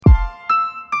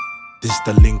This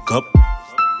the link up.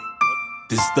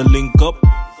 This the link up.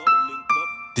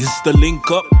 This the link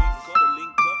up.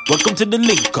 Welcome to the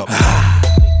link up.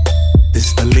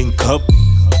 This the link up.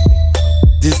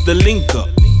 This the link up.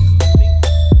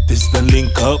 This the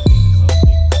link up.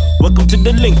 Welcome to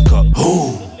the link up.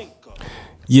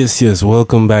 Yes,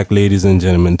 welcome back, ladies and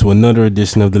gentlemen, to another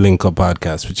edition of the Link Up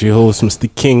Podcast with your host, Mr.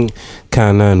 King,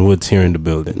 Kana Woods here in the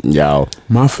building. Yo.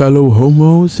 My fellow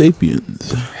Homo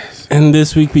sapiens. And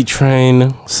this week we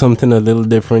trying something a little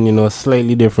different, a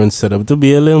slightly different setup to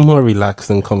be a little more relaxed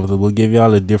and comfortable, give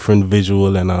y'all a different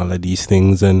visual and all of these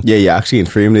things. And yeah, you're actually in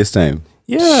frame this time.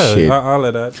 Yeah, Shit. all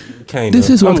of that. Kind This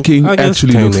is what King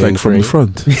actually looks like from the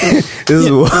front. This is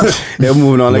what they're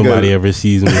moving on like nobody ever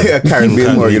sees me. a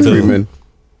Caribbean Morgan Freeman.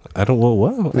 I don't know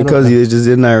what. Because you just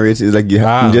didn't narrate. It's like you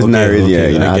just narrate.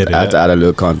 Okay, you have to add a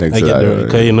little context. I get it.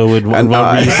 Because with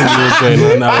what recently was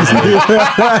going on, I was like,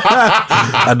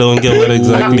 I don't get what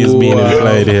exactly is being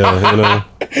implied here. I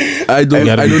don't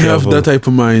have that type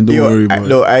of mind. Don't worry about it.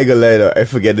 No, I ain't gonna lie though. I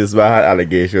forget this, but I had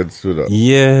allegations too though.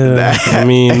 Yeah, I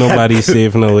mean nobody's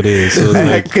safe nowadays. So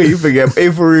like, can you forget? Hey,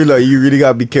 for real, like, you really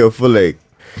gotta be careful. Like,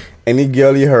 any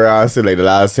girl you harass in like the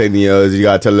last 10 years, you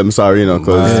gotta tell them sorry,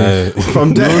 because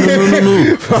from time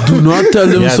no. Do not tell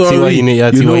them sorry. See what he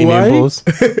named post?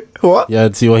 What?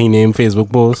 Yeah, see what he named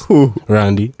Facebook post? Who?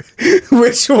 Randy.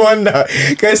 Which one now?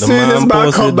 Because The soon as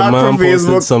man come back from posted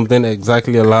Facebook, something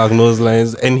exactly along those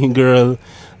lines. Any girl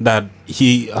that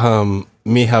he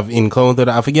may have encountered,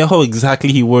 I forget how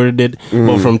exactly he worded it,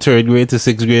 but from 3rd grade to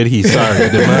 6th grade, he's sorry.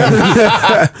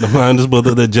 The man just put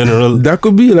the general. That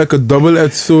could be like a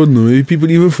double-edged sword. No? Maybe people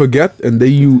even forget, and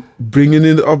then you bringing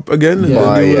it up again. And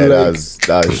that's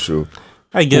true.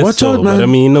 I guess Watch so. out, man. But I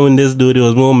mean, knowing this dude, it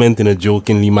was more meant in a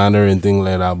jokingly manner and things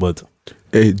like that. But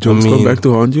hey, jokes come back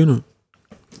to haunt you,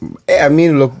 I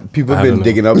mean, look, people have been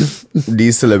digging up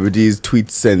these celebrities'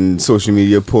 tweets and social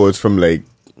media posts from like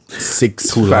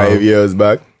 5 years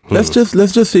back. Let's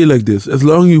just say like this: as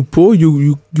long as you pour,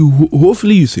 you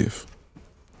hopefully you safe.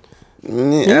 I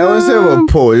don't say about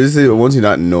poor. Just say once you're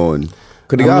not known.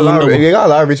 Cause they got a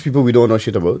lot of rich people we don't know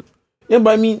shit about. Yeah,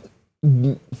 but I mean,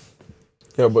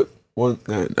 but I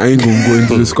ain't gonna go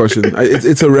into discussion.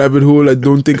 It's a rabbit hole I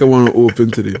don't think I want to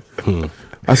open today.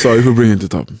 I'm sorry for bringing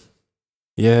it up.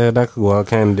 Yeah, that could go all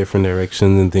kind of different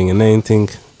directions and things. And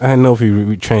I know if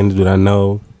we're trying to do that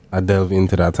now, I delve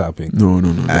into that topic. No.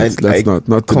 That's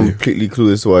not completely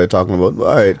clueless to what you're talking about. But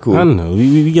all right, cool. I don't know.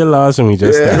 We get lost and we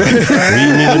just start. We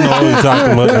didn't even know what we're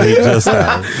talking about and we just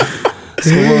start.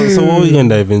 So what we gonna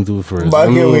dive into first?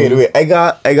 But wait. I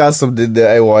got something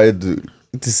that I wanted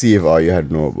to see if all you had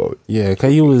know about. Yeah,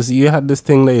 cause you had this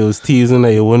thing that you was teasing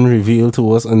that you wouldn't reveal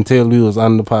to us until we was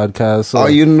on the podcast. So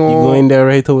you going there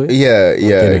right away? Yeah.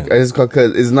 I just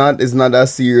cause it's not that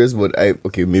serious, but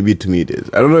maybe to me it is.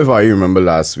 I don't know if I remember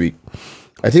last week.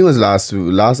 I think it was last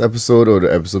episode or the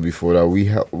episode before that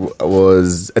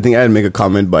I think I had make a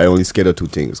comment, but I only scared of two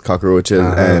things: cockroaches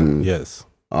and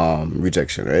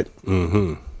rejection, right?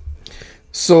 Mm-hmm.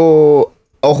 So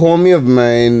a homie of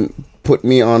mine put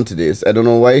me onto this. I don't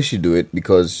know why she do it,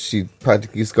 because she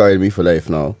practically scarred me for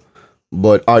life now.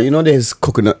 But there's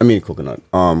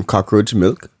cockroach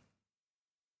milk.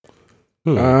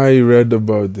 I read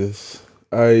about this.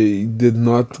 I did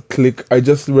not click. I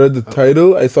just read the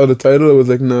title. I saw the title. I was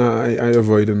like, nah, I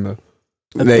avoiding that.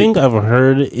 I think I've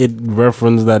heard it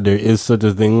reference that there is such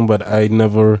a thing, but I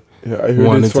never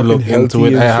wanted to look into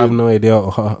it. I have no idea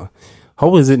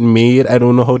how is it made. I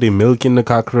don't know how they milk in the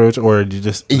cockroach, or you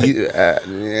just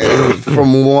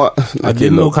from what I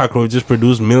didn't know cockroaches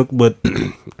produce milk, but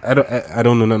I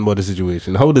don't know nothing about the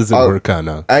situation. How does it work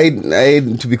now? I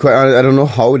to be quite honest, I don't know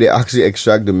how they actually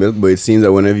extract the milk, but it seems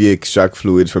that whenever you extract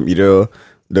fluids from either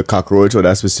the cockroach or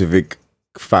that specific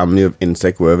family of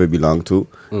insect, wherever it belongs to,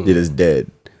 it is dead.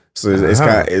 So it's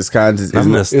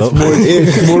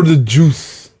more the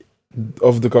juice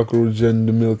of the cockroach and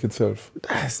the milk itself.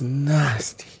 That's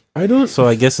nasty. So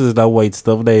I guess it's that white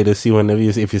stuff that you see whenever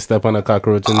if you step on a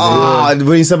cockroach. And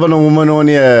when you step on a woman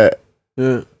only, yeah.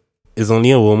 Is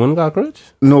only a woman cockroach?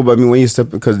 No, but I mean when you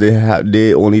step, because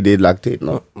they only did lactate.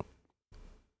 No.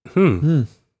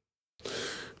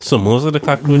 So most of the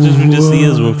cockroaches we just see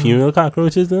is female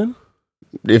cockroaches then?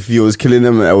 if you was killing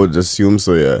them, I would assume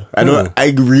so. Yeah, I don't.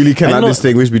 I really cannot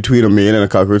distinguish between a male and a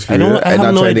cockroach female. I'm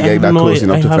not trying to get that close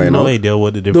enough to find out. I have no idea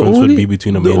what the difference would be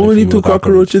between a male and female. The only two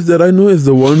cockroaches that I know is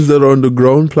the ones that are on the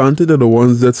ground planted and the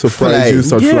ones that surprise you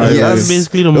start flying. That's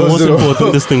basically the most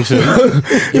important distinction.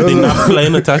 If they're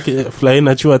not flying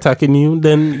at you, attacking you,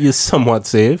 then you're somewhat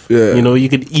safe. Yeah. You know, you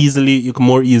could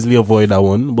more easily avoid that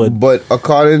one. But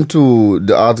according to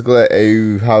the article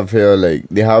I have here, like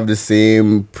they have the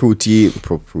same proteins,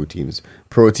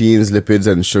 lipids,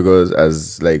 and sugars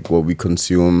as like what we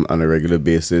consume on a regular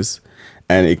basis,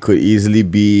 and it could easily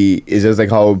be. It's just like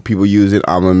how people use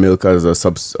almond milk as a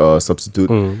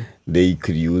substitute. They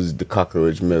could use the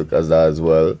cockroach milk as that as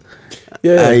well.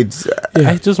 Yeah, I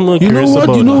just more curious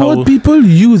about what people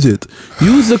use it.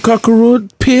 Use the cockroach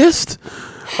paste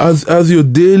as your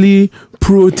daily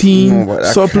protein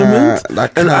supplement,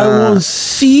 and I want to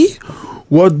see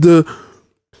what the.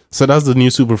 So that's the new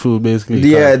superfood, basically.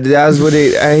 Yeah, that's what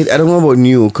I don't know about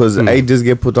new because I just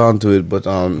get put onto it, but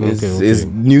it's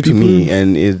new to me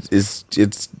and it's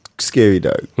scary,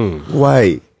 dog.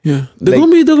 Why? Yeah, there's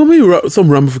gonna be some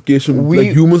ramification. Like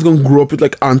humans gonna grow up with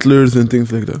like antlers and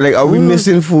things like that. Like, are we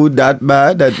missing food that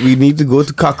bad that we need to go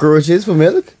to cockroaches for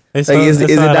milk? Is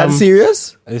it that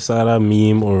serious? I saw that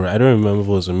meme, or I don't remember if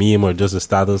it was a meme or just a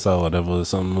status or whatever.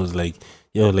 Something was like,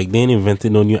 yo, like they ain't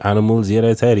invented no new animals yet.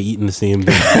 I tired of eating the same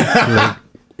thing. Like,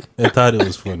 I thought it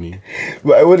was funny.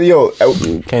 But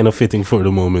kind of fitting for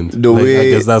the moment.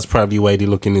 I guess that's probably why they're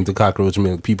looking into cockroach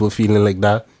milk. People feeling like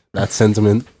that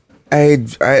sentiment. I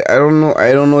don't know.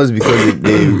 I don't know. It's because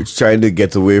they're trying to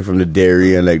get away from the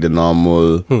dairy and like the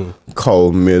normal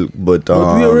cow milk. But we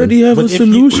already have a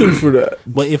solution for that.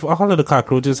 But if all of the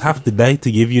cockroaches have to die to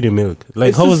give you the milk,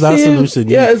 like how is that solution?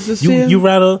 It's the same. You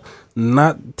rather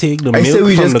not take the milk. I say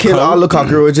we just kill all the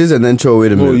cockroaches and then throw away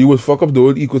the milk. No, you would fuck up the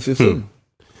whole ecosystem.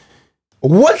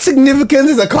 What significance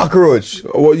is a cockroach?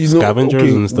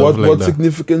 Scavengers and stuff like that. What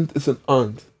significant is an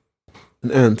ant?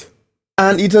 An ant.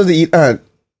 Ant eaters, they eat ant.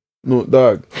 No,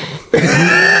 dog.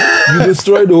 You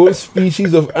destroy the whole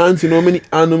species of ants. You know how many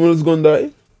animals gonna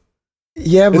die?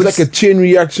 Yeah, but it's like a chain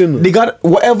reaction. They got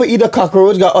whatever eat a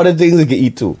cockroach got other things they can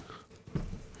eat too.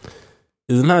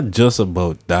 It's not just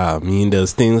about that. I mean,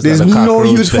 there's things there's that a cockroach...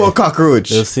 no use for a cockroach.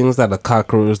 There's things that a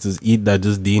cockroach just eat that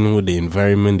just dealing with the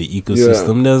environment, the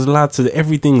ecosystem. Yeah. There's lots of...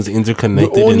 Everything's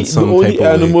interconnected in some type of way. The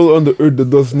only animal on the earth that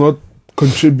does not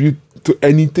contribute to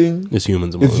anything... It's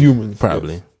humans. It's humans.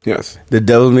 Probably. Yes. The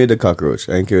devil made the cockroach.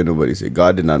 I don't care what nobody say.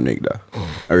 God did not make that.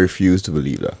 I refuse to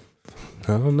believe that.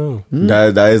 I don't know.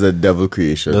 That is a devil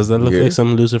creation. Does that look like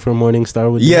some Lucifer Morning Star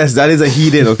with Yes, that is a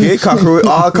heathen, okay?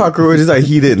 All cockroaches are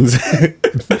heathens.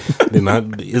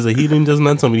 Is a heathen just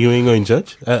not somebody who ain't going to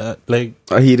church? Like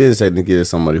a heathen is technically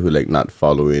somebody who like not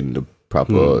following the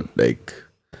proper like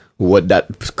what that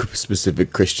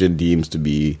specific Christian deems to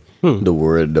be the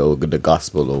word, the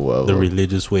gospel, or whatever. The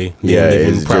religious way. Yeah,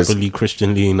 it's properly just,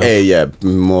 Christianly enough. Yeah,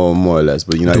 more or less.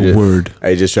 But you know, the word.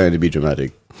 I just trying to be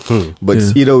dramatic. But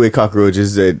either way,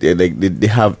 cockroaches, they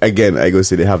have, again, I go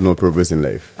say they have no purpose in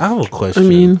life. I have a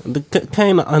question.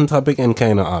 Kind of on topic and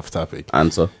kind of off topic.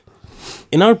 Answer.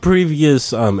 In our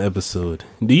previous episode,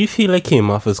 do you feel I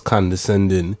came off as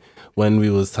condescending when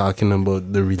we was talking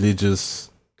about the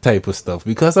religious type of stuff?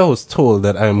 Because I was told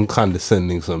that I'm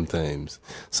condescending sometimes.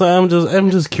 So I'm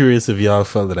just curious if y'all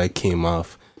felt that I came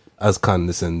off as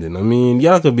condescending. I mean,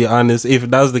 y'all could be honest. If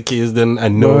that's the case, then I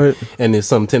know, and it's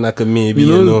something I could maybe,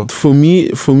 For me,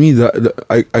 that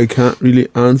I can't really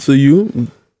answer you.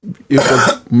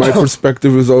 My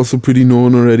perspective is also pretty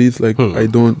known already. It's like I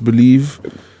don't believe.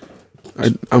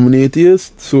 I'm an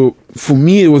atheist, so for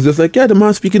me it was just like, yeah, the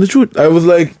man speaking the truth. I was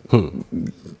like,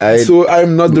 so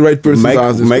I'm not the right person to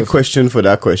ask this my question for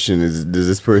that question is: does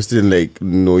this person like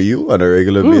know you on a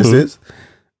regular basis?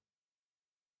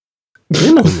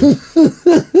 You know me.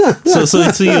 so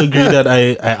you agree that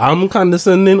I am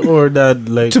condescending, or that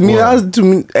like to me I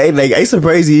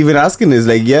surprised you even asking this,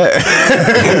 like, yeah.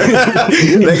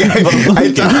 Like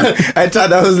I thought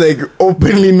that was like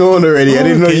openly known already. I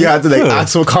didn't know you had to like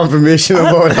ask for confirmation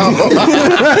about how.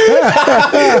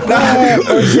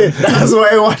 That's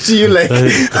why I watch you like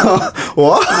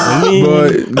what? I mean,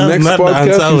 but that's not the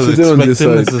answer I was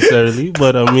expecting necessarily,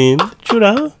 but I mean,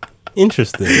 true.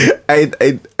 Interesting. I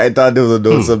thought there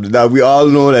was something that we all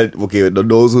know that. Okay,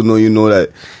 those who know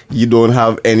that you don't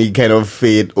have any kind of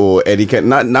faith or any kind,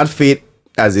 not faith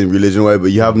as in religion,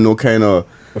 but you have no kind of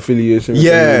affiliation.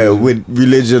 With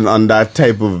religion on that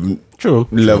type of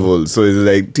level. So it's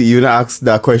like to even ask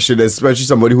that question, especially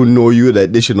somebody who know you,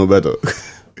 that they should know better.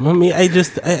 I mean, I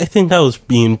think that was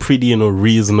being pretty,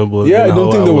 reasonable. Yeah, I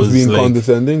don't think that was being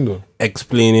condescending, though.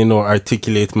 explaining or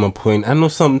articulating my point. I know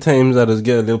sometimes I just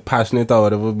get a little passionate or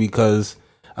whatever because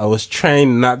I was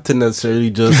trying not to necessarily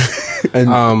just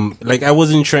like I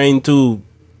wasn't trying to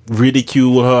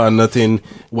ridicule her or nothing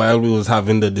while we was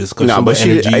having the discussion. Nah, but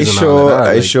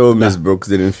I sure Miss Brooks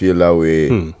didn't feel that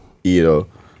way either.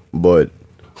 But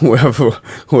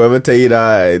whoever tell you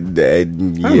that, I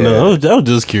don't know. I was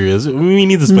just curious. We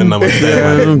need to spend that much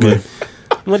time.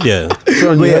 But yeah.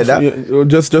 So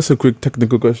just a quick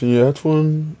technical question. Your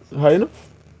headphone high enough?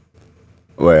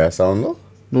 Where I sound low?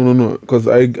 No. Because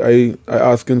I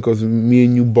asking because me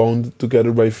and you bound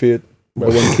together by fate. By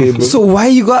one cable. So why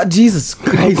you got Jesus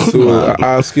Christ? So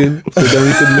asking so then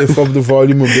we can lift up the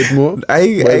volume a bit more.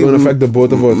 I gonna affect the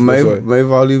both of us. My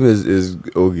volume is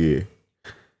okay.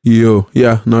 Yo,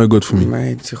 yeah, now good for me.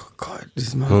 God,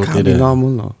 this man can't be normal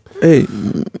now. Hey,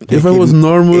 if I was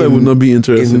normal, I would not be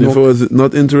interested. If I was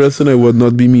not interested, I would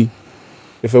not be me.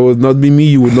 If I would not be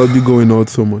me, you would not be going out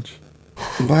so much.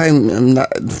 But I'm not.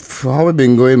 How I've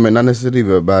been going, man, not necessarily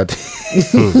very bad.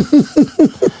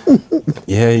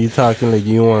 Yeah, you talking like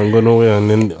you want to go nowhere, and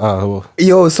then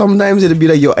yo, sometimes it'll be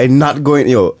like, yo, I'm not going,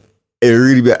 yo. It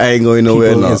really be, I ain't going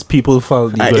nowhere now. It's people's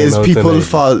fault. It's people's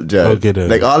fault, Jack. Okay, then.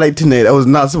 Like all like tonight, I was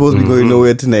not supposed to be going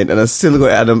nowhere tonight, and I still go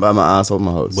at them by my ass out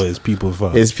my house. But it's people's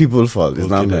fault. It's people's fault. It's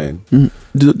not mine.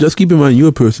 Just keep in mind, you're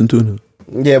a person too now.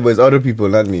 Yeah, but it's other people,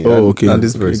 not me. Okay. Not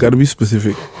this person. You gotta be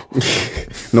specific.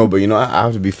 No, but you know, I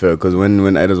have to be fair because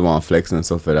when I just want to flex and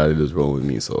stuff like that, it just roll with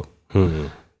me. So,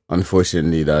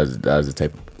 unfortunately, that's the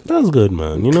type. That's good,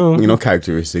 man. You know,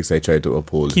 characteristics I try to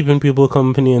uphold. Keeping people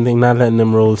company and not letting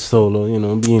them roll solo. You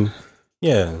know,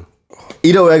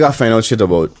 Either way, I got to find out shit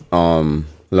about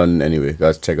London anyway.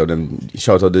 Guys, check out them.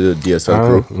 Shout out to the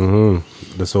DSL crew.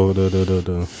 The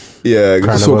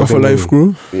Soca for Life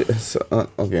crew. Yes,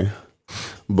 okay.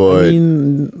 But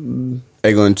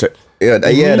I go and check. Yeah,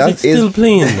 that's still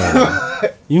playing now.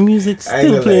 Your music's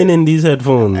still playing in these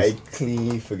headphones. I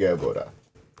clearly forget about that.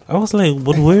 I was like,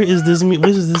 but where is this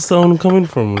sound coming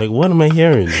from? Like, what am I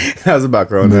hearing? That's the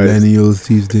background. Millennials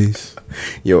these days.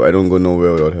 Yo, I don't go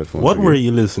nowhere without headphones. What were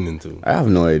you listening to? I have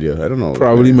no idea. I don't know.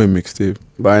 Probably my mixtape.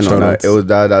 But I know that it was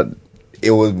that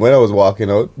it was when I was walking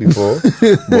out before.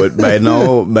 But by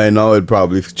now it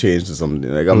probably changed to something.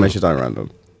 I got my shit on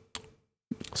random.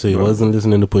 So you wasn't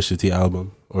listening to Pusha T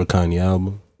album or Kanye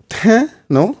album?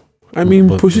 No. I mean,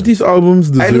 Pusha T's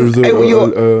albums deserves I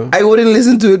wouldn't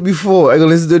listen to it before. I gonna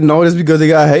listen to it now just because they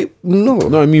got hype. No,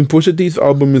 I mean, Pusha T's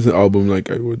album is an album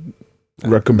like I would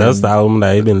recommend. That's the album that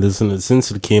I've been listening to since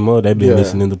it came out. I've been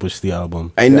listening to Pusha T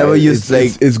album. I never used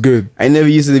it's good. I never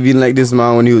used to be like this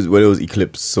man when it was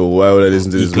Eclipse. So why would I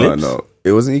listen to this man now?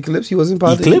 It wasn't Eclipse. He wasn't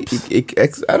part Eclipse? of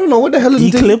Eclipse. I don't know what the hell is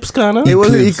Eclipse, Kana? It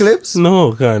wasn't Eclipse?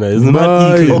 No, Kana. It's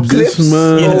not Eclipse. Clips?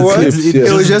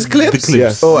 It was just Clips?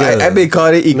 Yes. Oh, yeah. I been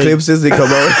called it Eclipse since they come out.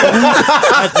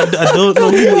 I don't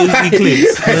know who is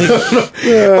Eclipse.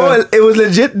 Oh, it was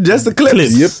legit just a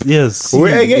Clips. Yep. Yes.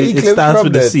 Where I get Eclipse it starts from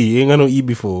with then? the C. You ain't got no E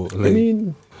before. Like, I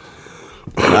mean,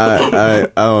 I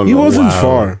don't know. he wasn't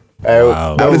far.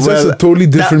 Wow. But it's just a totally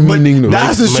different meaning, though. That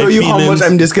has to show you how much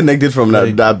I'm disconnected from that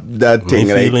thing.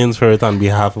 My feelings hurt on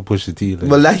behalf of Pusha T. Like.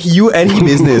 But like you and he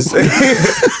business. The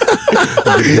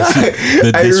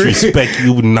disrespect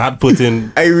you would not put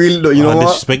in. I really don't. You know what? The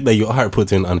disrespect that you are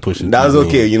putting on Pusha T. That's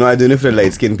okay. You know, I doing it for the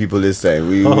light skinned people this time.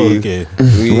 Okay.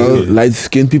 Light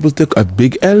skinned people took a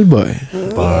big L, boy.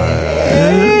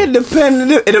 It depends on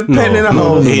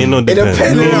how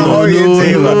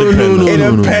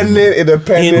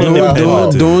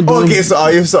Don't. Okay, so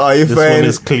are you this fine? one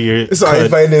is clear. So are you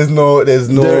fine? There is no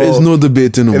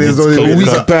debating on it. It's A week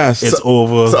passed. It's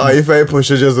over. So are you fine?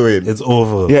 Pusha just win. It's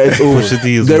over. Yeah, it's over. Pusha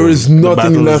T is there win. is The nothing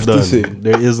battle left is done. to say.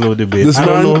 There is no debate. This I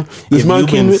don't know if man you've been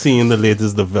came seeing the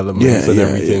latest developments and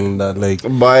everything that like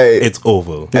But it's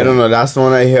over. I don't know. That's the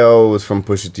one I hear was from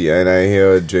Pusha T, and I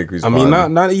hear Drake respond. I mean,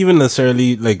 not even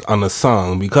necessarily like on a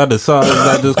song, because the songs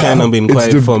that just kind of been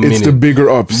quiet for a minute. It's the bigger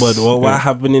ups. But what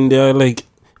happened in there, like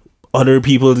other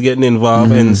people getting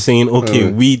involved and saying,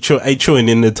 okay, I throwing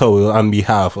in the towel on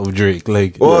behalf of Drake.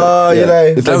 Like,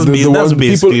 It's that's like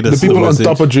basically the people on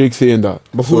top of Drake saying that.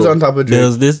 But who's on top of Drake?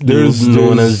 There's this dude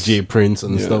known as J Prince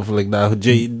and stuff like that.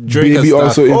 Drake Baby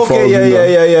also involved.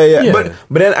 Okay, yeah. But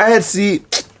then I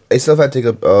still had to take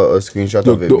a screenshot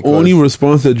of it. The only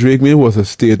response that Drake made was a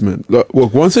statement. Look,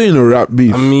 once you're in a rap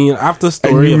beef, I mean, after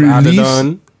story of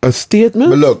Adidon, a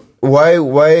statement. But look,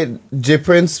 why J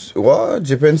Prince? What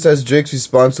J Prince says Drake's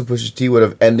response to Pusha T would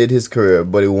have ended his career,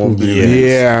 but it won't be.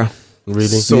 Yeah. Really?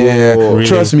 So, really?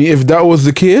 Trust me, if that was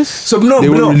the case, they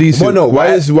would release it.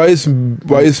 Why is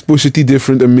Pusha T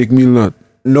different and Meek Mill not?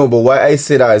 No, but why I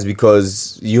say that is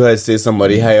because you had said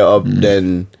somebody higher up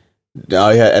than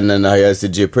and then I had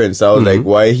said Jay Prince. I was like,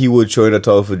 why he would show in a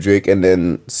towel for Drake and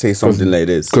then say something like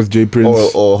this? Because Jay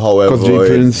Prince, or however Jay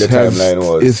Prince the timeline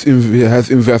was, has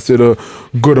invested a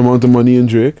good amount of money in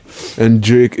Drake, and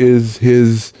Drake is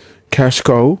his cash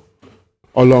cow,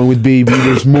 along with Baby.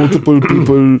 There's multiple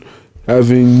people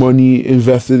having money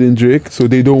invested in Drake, so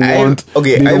they don't want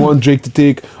Drake to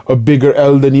take a bigger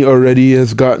L than he already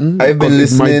has gotten. I've been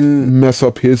listening. It might mess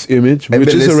up his image,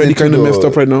 which is already kind of messed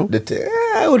up right now.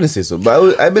 I wouldn't say so,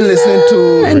 but I've been listening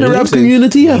to in the rap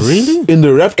community. Yes, really, in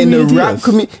the rap community.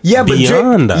 Yeah,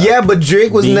 but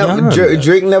Drake was never.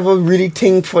 Drake never really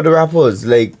think for the rappers.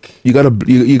 Like you got a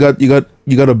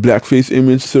blackface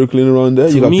image circling around there.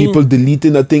 You got people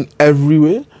deleting that thing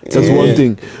everywhere. That's one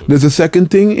thing. There's a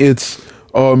second thing. It's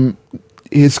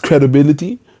his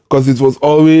credibility, because it was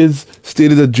always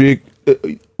stated that Drake,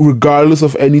 regardless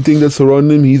of anything that's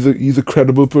surrounding him, he's a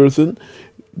credible person.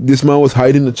 This man was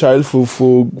hiding a child for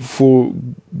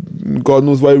God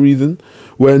knows why reason.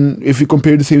 When if you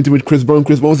compare the same thing with Chris Brown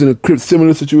was in a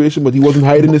similar situation, but he wasn't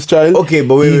hiding his child. Okay,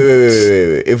 but wait.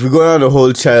 If we go on the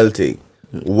whole child thing,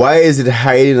 why is it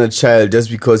hiding a child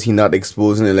just because he not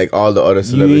exposing it like all the other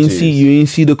celebrities? You ain't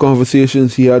see the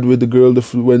conversations he had with the girl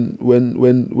when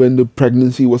the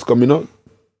pregnancy was coming out.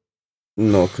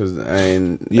 No, because I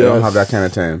don't have that kind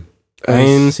of time. I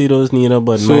didn't see those neither,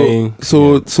 but the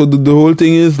whole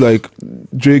thing is like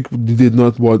Drake did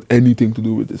not want anything to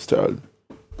do with this child,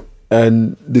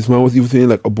 and this man was even saying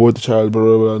like abort the child, blah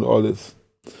blah blah, and all this.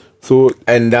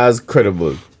 And that's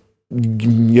credible.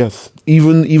 Yes,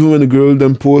 even when the girl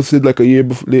then posted like a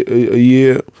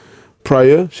year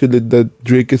prior, she did that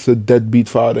Drake is a deadbeat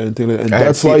father and things like that. And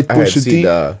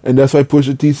that's why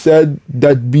Pusha T said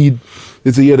that beat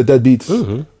is a year that beats.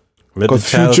 Mm-hmm. Because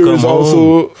Future is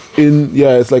also in.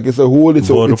 Yeah, it's like it's a whole. It's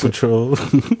Border a Patrol.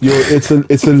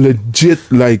 It's a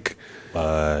legit like.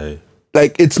 Bye.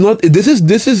 Like it's not.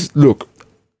 This is. Look,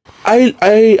 I've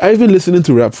been listening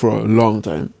to rap for a long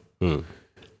time,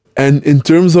 and in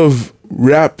terms of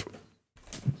rap,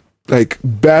 like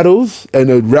battles and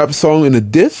a rap song and a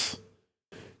diss,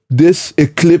 this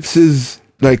eclipses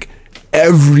like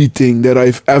everything that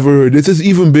I've ever heard. This is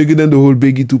even bigger than the whole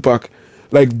Biggie Tupac.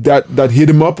 Like that hit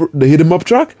him up, the hit him up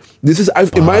track. This is,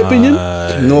 in my opinion.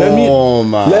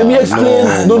 Let me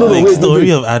explain. No. Like wait,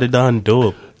 story of Adidon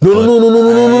dope.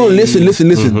 No. Listen.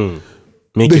 Mm-hmm.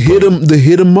 The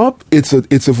hit him up.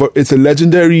 It's a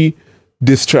legendary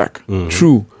diss track. Mm-hmm.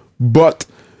 True, but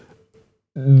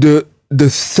the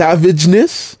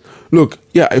savageness. Look,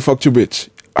 yeah, I fucked your bitch.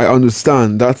 I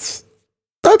understand. That's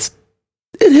it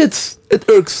hits. It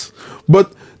irks.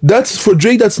 But that's for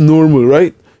Drake. That's normal,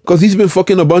 right? Because he's been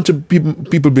fucking a bunch of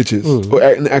people bitches or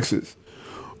exes.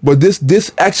 But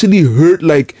this actually hurt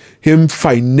like him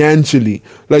financially.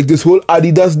 Like this whole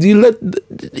Adidas deal,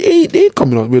 they ain't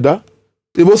coming out with that.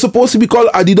 It was supposed to be called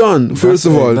Adidon, first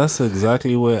of all. That's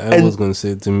exactly what I was going to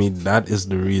say. To me, that is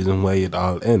the reason why it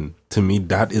all ends. To me,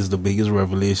 that is the biggest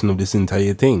revelation of this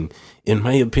entire thing. In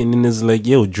my opinion, is like,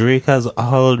 yo, Drake has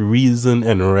all reason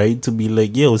and right to be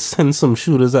like, yo, send some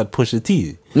shooters at Pusha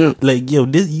T. Yeah. Like, yo,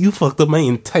 you fucked up my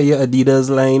entire Adidas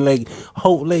line. Like,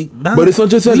 how, like, that. But it's not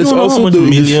just that, it's also how much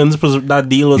millions that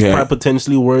deal was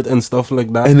potentially worth and stuff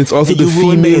like that. And it's also the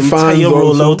female fans entire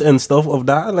rollout also. And stuff of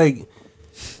that. Like,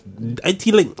 I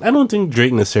feel like I don't think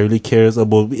Drake necessarily cares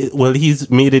about it. Well,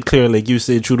 he's made it clear, like you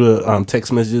said, through the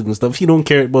text messages and stuff. He don't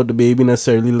care about the baby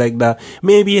necessarily like that.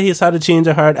 Maybe he's had a change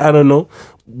of heart. I don't know,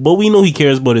 but we know he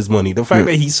cares about his money. The fact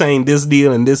that he signed this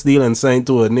deal and signed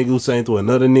to a nigga who signed to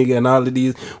another nigga and all of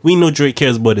these, we know Drake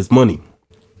cares about his money.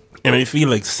 And I feel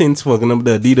like since fucking up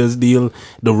the Adidas deal,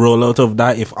 the rollout of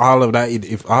that, if all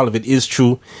of it is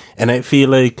true, and I feel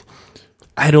like.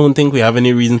 I don't think we have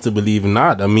any reason to believe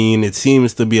not. I mean, it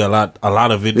seems to be a lot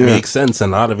of it makes sense,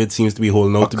 and a lot of it seems to be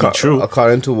holding out to be true.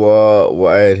 According to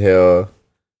what I had here,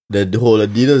 the whole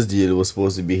Adidas deal was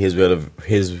supposed to be his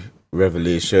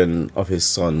revelation of his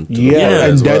son.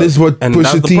 And that is what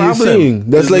Pusha T is saying.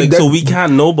 That's like that. So we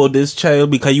can't know about this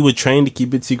child because you were trying to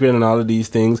keep it secret and all of these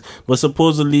things. But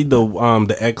supposedly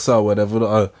the ex or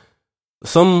whatever.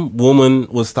 Some woman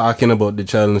was talking about the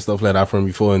child and stuff like that from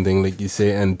before and thing, like you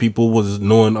say, and people was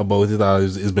knowing about it.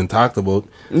 It's been talked about.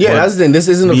 Yeah, that's the thing. This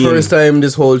isn't the first time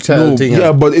this whole child thing.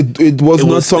 Yeah, but it was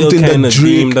not something that Drake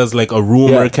deemed as like a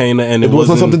rumor kind of, and it was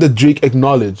not something that Drake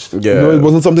acknowledged. Yeah, it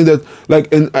wasn't something that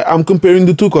like. And I'm comparing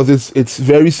the two because it's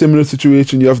very similar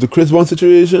situation. You have the Chris Brown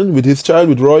situation with his child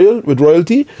with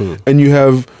royalty, and you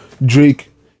have Drake.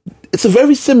 It's a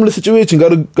very similar situation.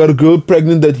 Got a girl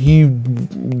pregnant that he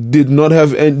did not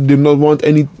want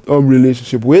any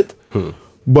relationship with,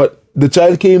 But the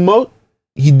child came out.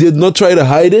 He did not try to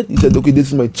hide it. He said, okay, this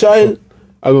is my child.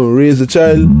 I'm going to raise the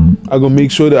child. I'm going to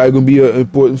make sure that I'm going to be an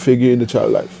important figure in the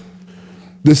child's life.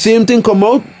 The same thing come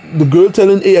out. The girl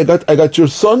telling, hey, I got your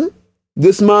son.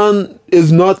 This man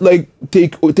is not like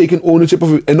taking ownership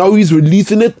of it. And now he's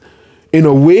releasing it in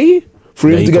a way for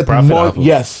him to get more.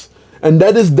 Yes. And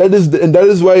that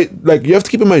is why, like, you have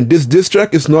to keep in mind, this diss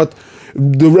track is not,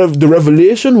 the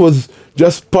revelation was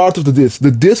just part of the diss.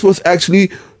 The diss was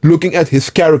actually looking at his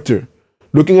character,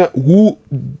 looking at who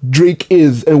Drake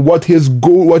is and what his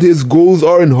goals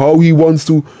are and how he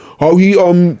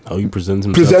presents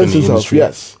himself.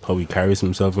 Yes, how he carries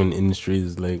himself in the industry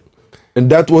is like, and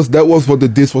that was what the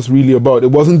diss was really about.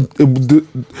 It wasn't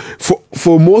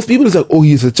for most people. It's like, oh,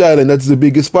 he's a child, and that's the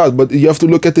biggest part. But you have to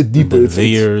look at the deeper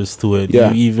layers to it.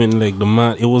 Yeah, you even like the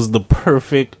man. It was the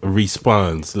perfect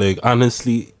response. Like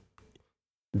honestly,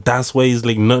 that's why it's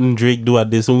like nothing Drake do at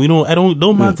this, and we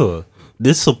don't matter.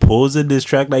 This supposed diss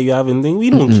track that you have in thing, we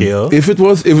don't care. If it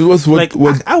was what,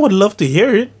 like, I would love to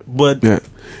hear it, but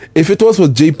if it was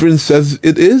what J Prince says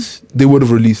it is, they would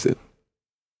have released it.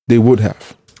 They would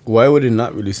have. Why would they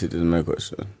not release it? Is my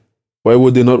question. Why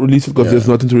would they not release it? Because there's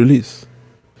nothing to release.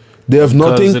 They have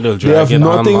nothing. They have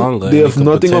nothing. They have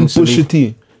nothing on Pusha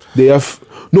T. They have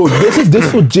no. This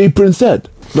is what J Prince said.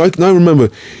 Now remember,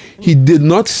 he did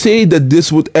not say that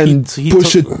this would end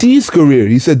Pusha T's career.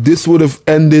 He said this would have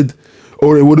ended,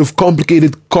 or it would have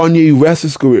complicated Kanye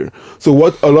West's career. So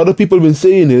what a lot of people have been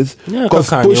saying is, because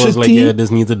Kanye was like,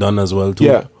 this needs to done as well too.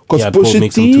 Yeah. Because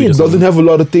Pusha T doesn't have a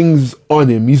lot of things on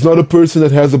him. He's not a person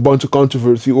that has a bunch of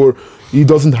controversy, or he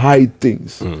doesn't hide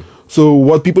things. So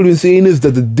what people have been saying is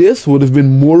that the diss would have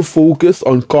been more focused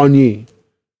on Kanye.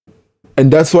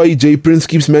 And that's why J Prince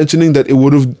keeps mentioning that it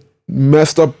would have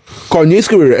messed up Kanye's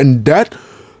career. And that,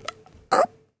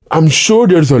 I'm sure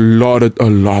there's a lot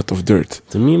of dirt.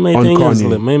 To me, my thing Kanye. Is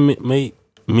like, my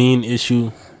main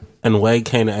issue, and why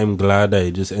I'm glad that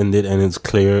it just ended and it's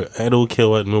clear. I don't care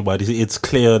what nobody says. It's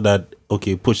clear that,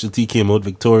 okay, Pusha T came out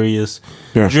victorious.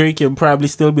 Yeah. Drake can probably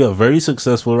still be a very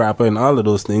successful rapper and all of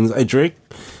those things.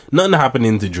 Nothing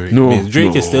happening to Drake.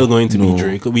 Drake is still going to be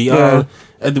Drake. We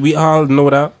all know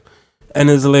that.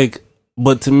 And it's like,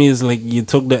 but to me, it's like, you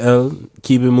took the L,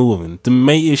 keep it moving.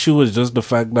 My issue was just the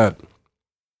fact that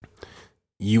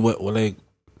you were like,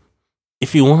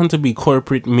 if you want to be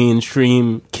corporate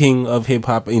mainstream king of hip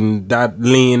hop in that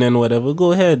lane and whatever,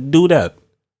 go ahead, do that.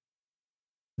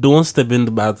 Don't step in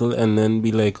the battle and then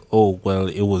be like, oh, well,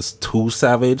 it was too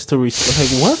savage to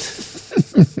respect. Like, what?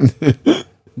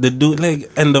 The dude,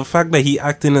 like, and the fact that he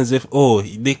acting as if,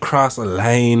 they cross a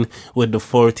line with the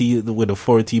 40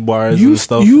 bars and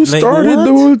stuff. You started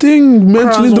the whole thing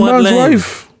mentioning the man's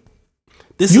wife.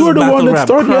 You are the one that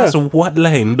started. What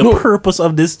line? The purpose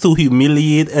of this to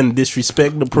humiliate and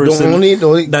disrespect the person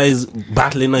that is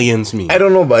battling against me. I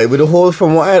don't know, but with the whole,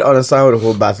 from what I understand with the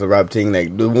whole battle rap thing,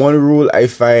 like the one rule I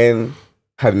find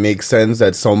had make sense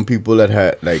that some people that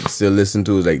had like still listen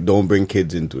to is like, don't bring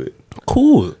kids into it.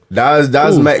 Cool. That's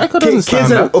cool. My kids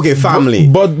and, okay, family.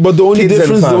 But the only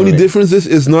difference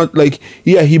is not like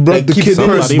he brought the kid in,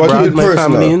 but he brought my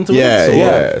family into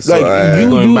it. So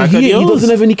like he doesn't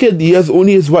have any kid. He has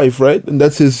only his wife, right? And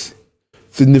that's his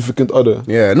significant other.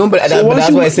 Yeah, no, but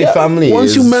that's why I say family.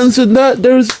 Once you mention that,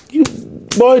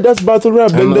 that's battle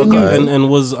rap. And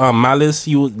was Malice?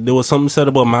 There was something said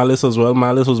about Malice as well.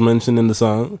 Malice was mentioned in the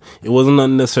song. It wasn't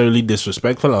necessarily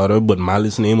disrespectful order, but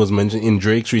Malice's name was mentioned in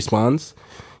Drake's response.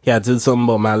 He had said something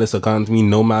about Malice. I can't mean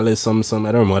no Malice. Some.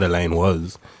 I don't remember what the line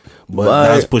was. But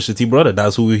that's Pusha T brother.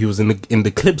 That's who he was in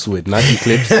the clips with, not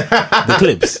Eclipse. The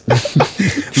clips.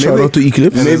 Shout out to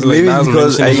Eclipse. Maybe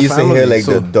because I used to hear like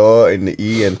the DAW and the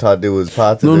E and thought it was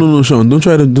part of it. No, Sean. Don't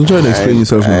try to explain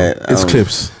yourself now. It's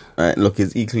clips. Alright, look,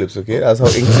 it's Eclipse, okay?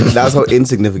 That's how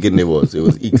insignificant it was. It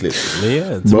was Eclipse.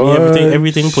 Yeah, to me,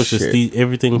 everything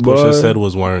Pusha said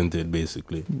was warranted,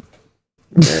 basically.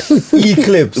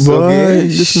 Eclipse, okay?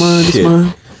 This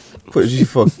man. Pusha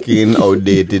fucking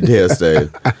outdated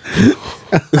hairstyle.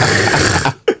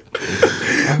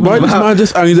 Why this man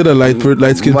just angry that a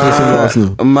light skinned person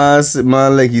lost now?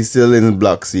 Man, like he's still in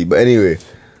Block C. But anyway.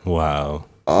 Wow.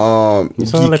 You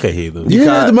sound like a hater.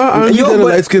 Yeah, the man angry that a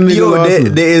light skinned nigga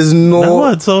lost. There is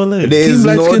no. Team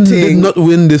light skin did not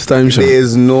win this time, Sean. There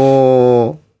is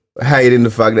no hiding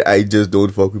the fact that I just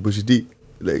don't fuck with Pusha T.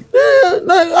 Like,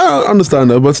 I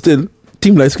understand that, but still,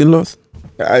 Team light skin lost.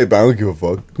 I don't give a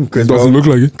fuck. Chris Doesn't Brown, look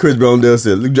like it. Chris Brown there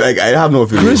still. Look, I have no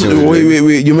Chris, affiliation.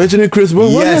 wait. You mentioned Chris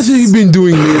Brown. What Yes. has he been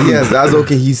doing lately? Yes, that's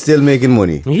okay. He's still making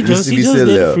money. He just still did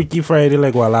there. Freaky Friday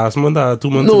like last month or 2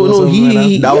 months ago. No, something like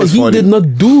he That was he funny. did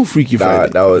not do Freaky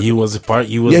Friday. That was He was a part.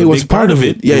 He was Yeah, a he was big part of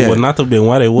it. Yeah, It yeah. would not have been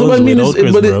what it was No, but I mean, without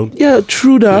Chris Brown. yeah,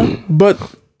 true that. But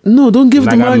no, don't give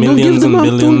And the I got man. Don't give millions the and man.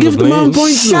 billions Don't give of the man names.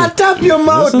 points. though. shut up your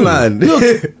mouth, man.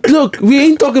 Look, we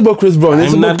ain't talking about Chris Brown.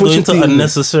 It's I'm about not going Pusha to T.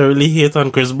 unnecessarily hate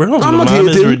on Chris Brown. I'm The not man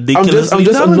is hating. ridiculously I'm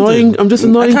just talented. annoying. I'm just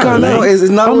annoying I can't Kana. lie. It's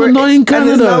not I'm working. annoying And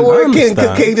Kana. it's not working.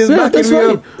 understand. Kate is Yeah, backing that's me right.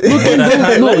 up. Look, But I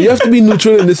can't no, lie. you have to be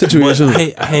neutral in this But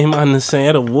situation. I'm on the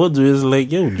side of Woods where it's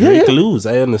like, yo, Drake lose.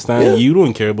 I understand Yeah. you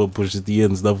don't care about Pusha T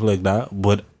and stuff like that,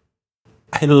 but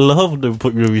I love the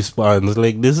response.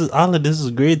 Like this is all of this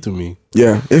is great to me.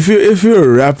 Yeah, if you're a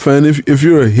rap fan, if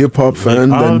you're a hip hop fan,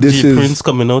 Like, then this is Prince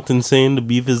coming out and saying the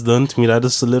beef is done to me. That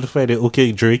is solidified it.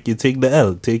 Okay, Drake, you take the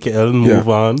L, take your L and Yeah. move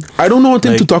on. I don't want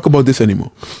him Like- to talk about this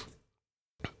anymore.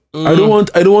 I don't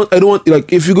want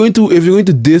like if you're going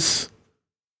to diss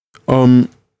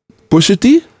Pusha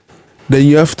T, then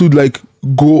you have to like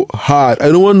go hard. I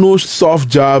don't want no soft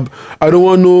jab. I don't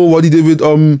want no what he did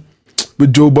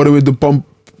with Joe Budden with the pump.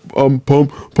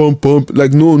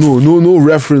 Like no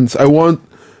reference. I want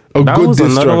a That good was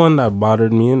diss another track. one that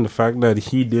bothered me, and the fact that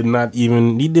he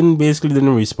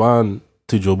didn't respond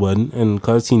to Joe Budden, and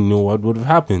because he knew what would have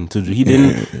happened to he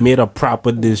didn't made a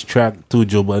proper diss track to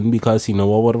Joe Budden because he knew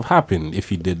what would have happened if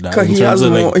he did that. Because in he terms has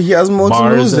of, more. He has more to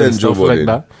bars lose and than Joe stuff Budden.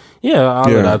 that. Yeah,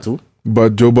 all of that too.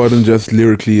 But Joe Budden just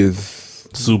lyrically is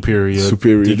Superior to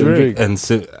to Drake. And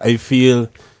so I feel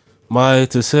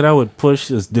to say that with Push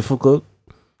is difficult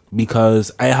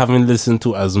because I haven't listened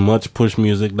to as much Push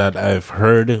music that I've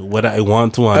heard. Whether I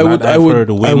want to or not, I've heard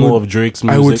way more of Drake's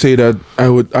music. I would say that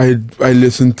I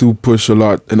listen to Push a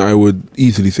lot, and I would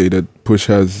easily say that Push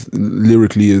has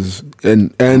lyrically is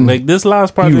and like this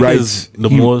last project is the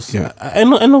most. Yeah. I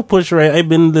know Push, right? I've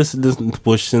been listening to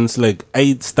Push since like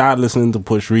I started listening to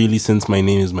Push really since My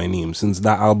Name Is My Name. Since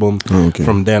that album,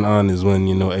 from then on is when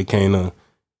I kind of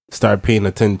start paying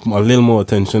attention, a little more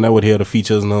attention. I would hear the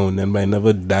features now and then, but I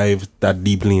never dived that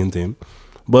deeply into him.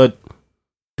 But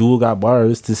dude got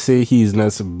bars. To say he's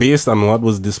not based on what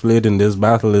was displayed in this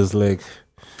battle is like,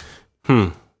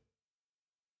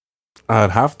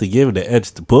 I'd have to give the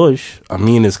edge to Push. I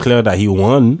mean, it's clear that he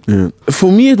won. Yeah. For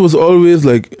me, it was always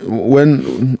like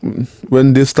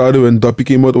when this started, when Duppy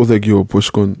came out, I was like, yo, Push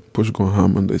gone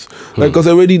ham on this. Like, because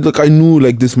I knew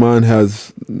like this man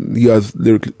has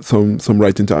lyrically some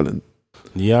writing talent.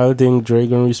 Y'all think Drake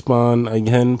gonna respond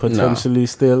again potentially?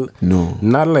 Still No,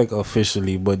 not like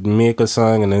officially, but make a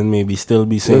song and then maybe still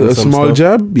be saying a some small stuff.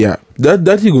 jab. Yeah,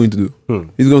 that he's going to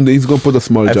do. He's gonna put a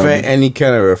small I jab. find any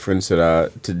kind of reference to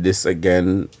this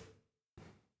again,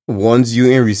 once you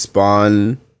ain't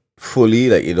respond fully,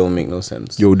 like it don't make no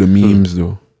sense. Yo, the memes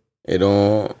though. It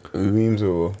don't memes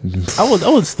or I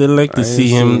would still like to see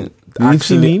him.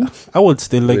 Actually, I would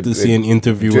still like to see an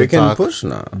interview with Drake and Talk. Push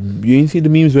now. You ain't see the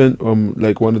memes when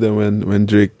like one of them when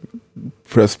Drake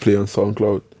pressed play on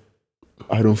SoundCloud.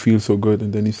 I don't feel so good,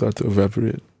 and then he started to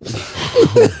evaporate.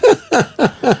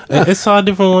 I saw a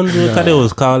different one that it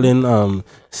was calling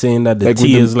saying that the Like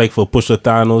T with is like for Pusha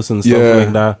Thanos and stuff Yeah.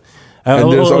 like that.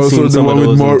 And there's also seen the some one of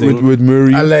with those and things. with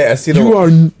Murray. I see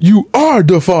the You are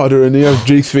the father, and they have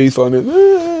Drake's face on it.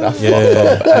 I see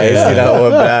that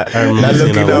one. I remember That seeing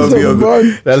looking that that would be a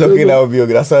good. That looking that would be a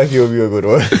good. That sounds like it would be a good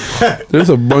one. There's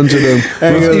a bunch of them.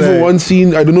 There's gonna even lie. one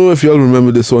scene. I don't know if y'all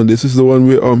remember this one. This is the one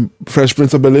where Fresh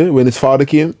Prince of Bel-Air when his father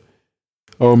came.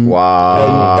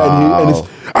 Wow. And it's,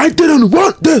 I didn't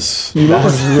want this. You know?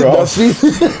 That's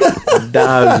wrong.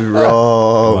 That's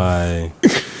wrong. Why?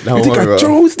 You think I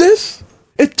chose this?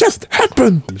 It just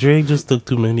happened. Drake just took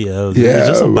too many L's. Yeah, It's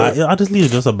just right. honestly,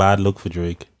 it's just a bad look for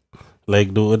Drake. Like,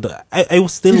 I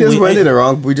was still. We just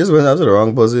went after the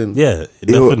wrong person. Yeah,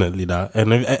 definitely that.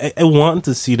 And I want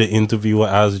to see the interviewer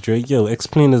ask Drake, yo,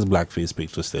 explain his blackface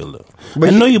picture still though.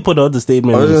 But I know you put out the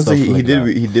statement. I was and gonna stuff say like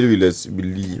that. he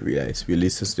did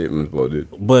release a statement about it.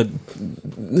 But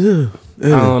I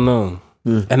don't know.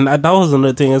 And that was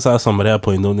another thing I saw somebody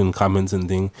point out in the comments and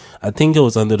thing. I think it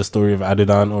was under the story of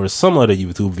Adidon or some other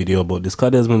YouTube video about this.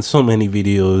 Because there's been so many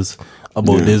videos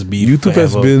about this beef. YouTube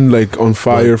has forever. been like on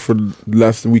fire for the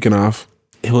last week and a half.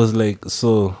 It was like,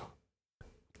 so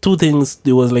two things.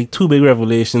 There was like two big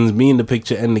revelations, me in the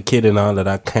picture and the kid and all of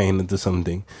that kind into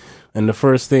something. And the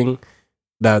first thing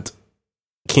that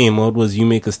came out was you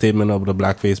make a statement of the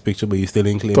blackface picture, but you still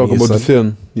ain't claiming Talk your about son. the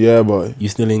sin. Yeah, boy. You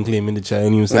still ain't claiming the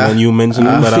child. And you mentioned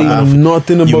it, but Say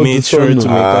nothing about you the made sure son. to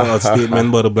make a statement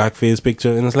about a blackface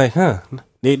picture, and it's like,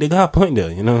 They got a point there,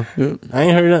 you know. Yeah. I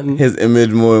ain't heard nothing. His image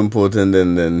more important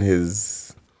than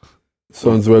his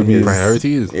Son's well-being.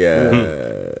 Priorities.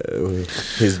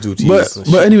 His duties.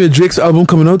 But anyway, Drake's album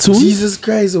coming out soon. Jesus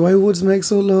Christ, why Woods make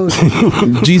so loud?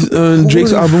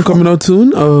 Drake's album coming out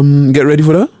soon. Get ready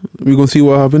for that. We're gonna see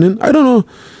what happening. I don't know.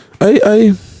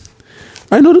 I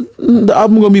know the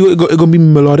album gonna be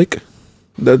melodic.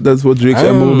 That's what Drake's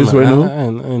album is right now.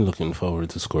 I'm looking forward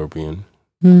to Scorpion.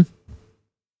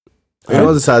 You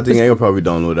know the sad thing, I could probably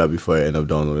download that before I end up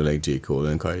downloading like J. Cole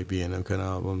and Cardi B and them kind of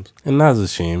albums. And that's a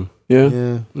shame.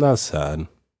 Yeah. That's sad.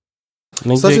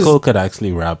 Like J. Cole could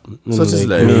actually rap and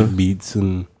make beats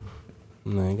and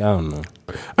like, I don't know.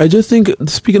 I just think,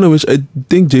 speaking of which, I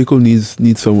think J. Cole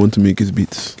needs someone to make his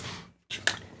beats.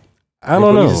 I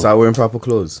don't know. Start wearing proper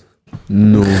clothes.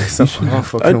 No. In a sense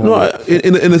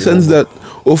that,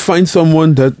 or find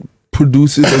someone that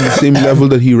produces on the same level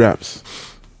that he raps.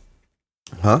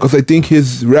 Because I think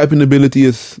his rapping ability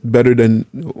is better than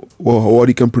what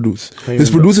he can produce. His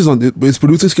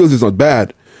producing skills is not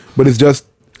bad, but it's just.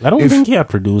 I don't think he had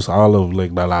produced all of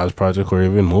like the last project or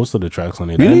even most of the tracks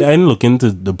on it. Really? I didn't look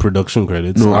into the production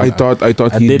credits. No, I thought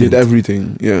he did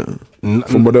everything. Yeah,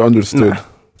 from what I understood.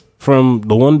 From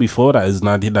the one before that is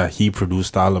not that he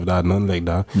produced all of that, nothing like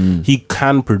that. He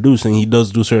can produce and he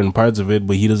does do certain parts of it,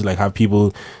 but he does like have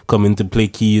people come in to play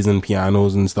keys and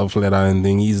pianos and stuff like that and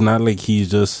thing. He's not like he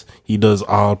does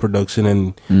all production,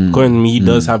 and according to me, he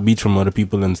does have beats from other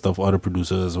people and stuff, other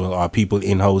producers as well, or people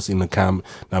in-house in the camp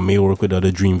that may work with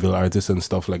other Dreamville artists and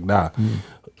stuff like that.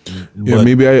 Yeah,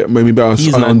 maybe I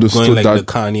he's not understood going like that. the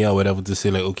Kanye or whatever to say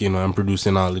like, okay, no, I'm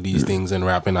producing all of these things and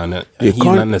rapping on it. He's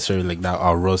not necessarily like that.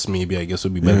 Or Russ, maybe I guess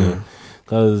would be better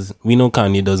because we know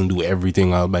Kanye doesn't do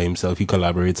everything all by himself. He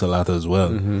collaborates a lot as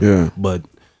well. Yeah, but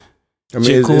I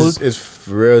mean, it's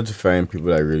rare to find people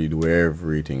that really do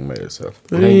everything by themselves.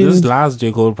 Like this last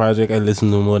J. Cole project, I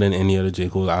listened to more than any other J.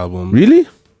 Cole album. Really?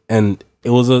 And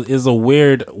it's a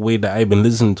weird way that I've been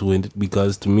listening to it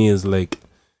because to me it's like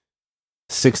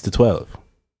 6 to 12.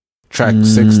 Track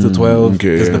 6 to 12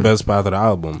 is the best part of the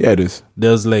album. Yeah, it is.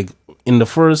 There's like in the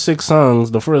first 6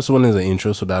 songs, the first one is an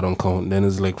intro, so that don't count. Then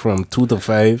it's like from 2 to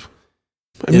 5.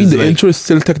 I mean, the intro is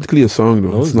still technically a song,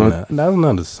 though. No, it's not. That's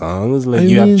not a song. It's like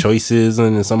have choices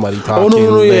and then somebody talking. Oh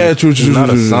no, like, yeah, true. It's not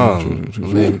a song.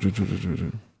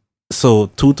 So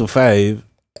 2 to 5,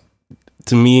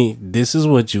 to me, this is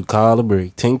what you call a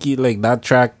break. Tinky, like that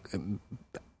track,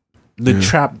 the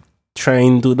trap.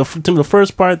 Trying to the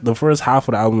first part, the first half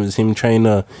of the album is him trying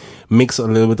to mix a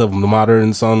little bit of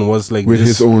modern song was like with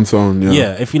his own song.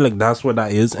 Yeah, I feel like that's what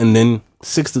that is. And then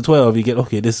 6 to 12, you get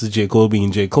this is J. Cole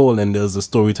being J. Cole, and there's the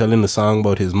storytelling, the song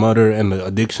about his mother and the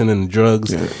addiction and the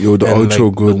drugs. Yeah, the outro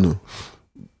like, good. No?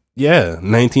 Yeah,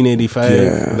 1985.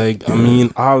 Yeah, I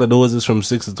mean, all of those is from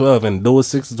 6 to 12, and those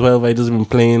 6 to 12 I just been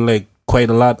playing like quite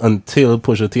a lot until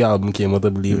Pusha T album came out, I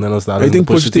believe. And then I think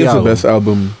Pusha T is the best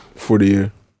album for the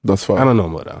year. That's fine. I don't know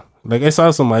about that. Like I saw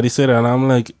somebody say that, and I'm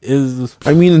like,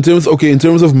 I mean, in terms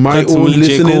of my own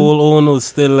listening, J. Cole was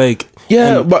still like,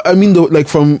 but I mean, like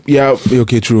from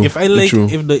okay, true. If I like, true.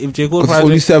 if J. Cole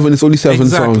project, it's only seven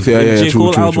songs. Yeah, if J.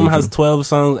 Cole true, album has 12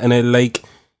 songs, and I like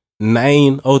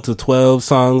 9 out of 12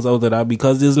 songs out of that,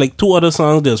 because there's like 2 other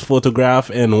songs. There's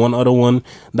Photograph and one other one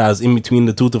that's in between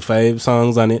the 2 to 5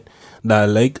 songs on it that I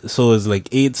like. So it's like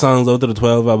 8 songs out of the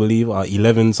 12, I believe, or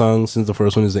 11 songs since the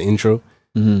first one is the intro.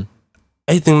 I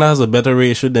think that's a better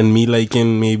ratio than me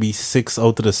liking maybe 6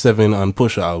 out of the 7 on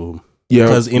Pusha album. Yeah,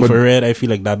 because Infrared, I feel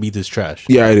like that beat is trash.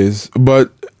 Yeah, it is. But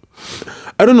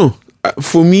I don't know.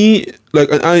 For me, like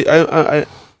I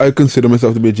consider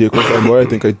myself to be a J. Cole fanboy. I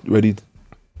think I already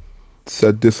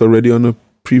said this already on a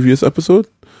previous episode.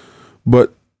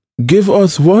 But give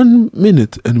us 1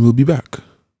 minute and we'll be back.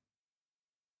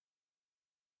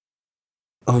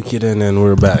 Okay, then, and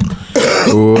we're back.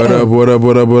 What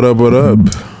up?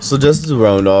 So just to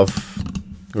round off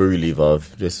where we leave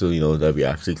off, just so you know that we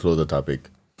actually close the topic.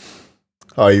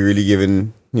 Are you really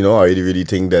really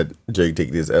think that Drake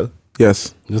take this L?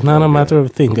 Yes. It's not a matter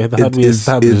of think. I thought we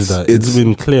established that. It's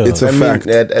been clear. It's a fact.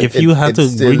 If you had to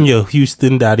bring your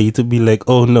Houston daddy to be like,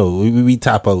 oh no, we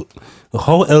tap out.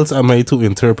 How else am I to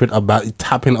interpret about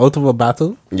tapping out of a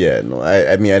battle? Yeah, no,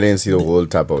 I mean, I didn't see the whole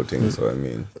tap out thing, so I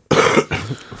mean.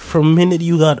 From minute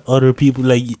you got other people,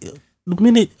 like, the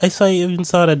minute I even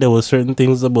saw that there were certain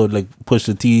things about, like,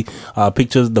 Pusha T,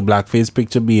 pictures, the blackface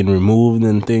picture being removed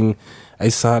and thing. I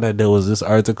saw that there was this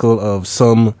article of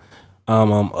some,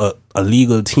 a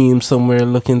legal team somewhere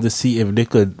looking to see if they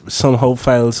could somehow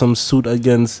file some suit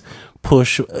against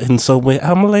push in some way.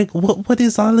 I'm like, what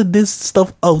is all of this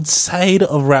stuff outside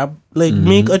of rap? Like,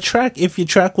 make a track. If your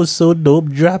track was so dope,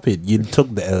 drop it. You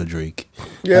took the L, Drake.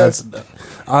 Yeah. That's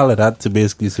all of that to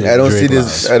basically say. I don't Drake see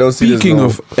this. I don't see. Speaking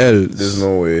of L's, there's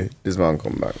no way this man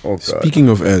come back. Oh God. Speaking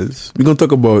of L's, we're gonna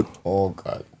talk about Oh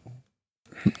God.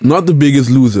 not the Biggest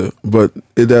Loser, but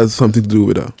it has something to do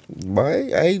with her.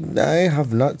 Why? I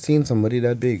have not seen somebody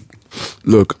that big.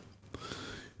 Look,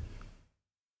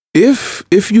 if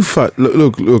you fat,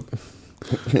 look.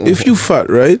 If you fat,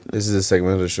 right? This is a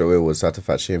segment of the show where we'll start to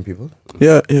fat shame people.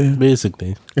 Yeah.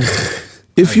 Basically.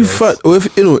 If you fat, or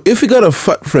if you got a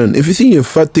fat friend, if you see your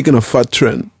fat taking a fat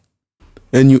trend,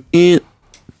 and you ain't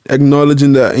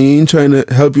acknowledging that, and you ain't trying to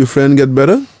help your friend get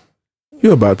better,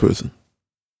 you're a bad person.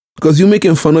 Because you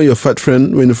making fun of your fat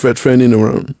friend when the fat friend ain't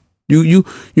around. You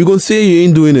gonna say you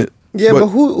ain't doing it. Yeah, but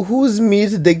who's me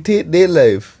to dictate their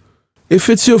life? If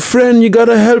it's your friend, you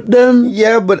gotta help them.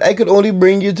 Yeah, but I could only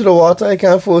bring you to the water. I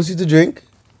can't force you to drink.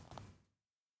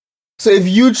 So if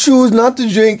you choose not to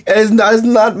drink, it's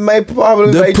not my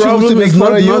problem. The if I choose problem to make is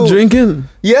fun of not you. drinking.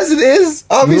 Yes, it is.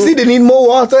 Obviously, they need more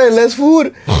water and less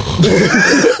food.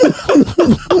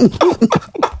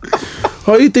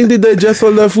 How you think they digest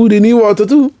all that food? They need water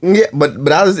too. Yeah, but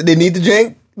they need to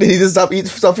drink. They need to stop eating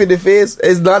stuff in the face.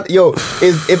 It's not,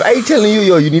 if I telling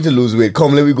you, you need to lose weight,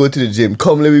 come let me go to the gym,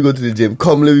 come let me go to the gym,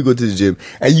 come let me go to the gym,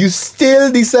 and you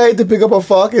still decide to pick up a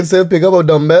fork instead of pick up a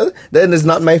dumbbell, then it's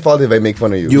not my fault if I make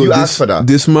fun of you. You asked for that.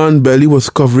 This man belly was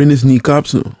covering his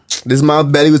kneecaps now. This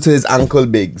man belly was to his ankle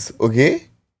bigs, okay?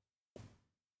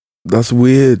 That's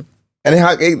weird. And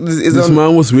this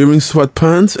man was wearing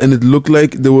sweatpants and it looked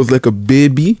like there was like a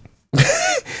baby.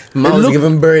 Man was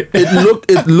giving birth.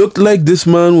 It looked like this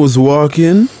man was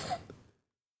walking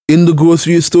in the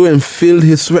grocery store and filled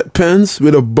his sweatpants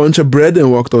with a bunch of bread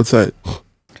and walked outside.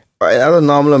 Alright, that's a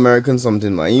normal American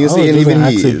something, man. You see, even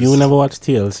he is. You never watch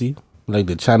TLC? Like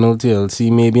the channel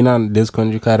TLC, maybe not in this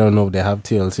country. I don't know if they have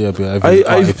TLC up here.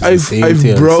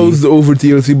 I've browsed over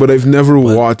TLC, but I've never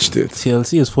watched it.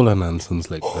 TLC is full of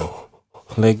nonsense like that.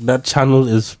 Like that channel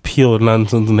is pure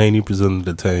nonsense 90% of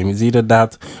the time. It's either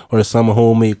that or some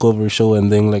home makeover show and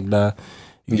thing like that.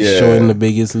 You're showing The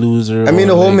Biggest Loser. I mean,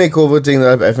 the whole makeover thing,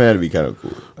 I find that to be kind of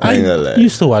cool. I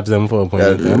used to watch them for a point.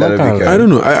 I don't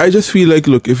know. I just feel like,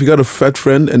 look, if you got a fat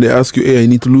friend and they ask you, hey, I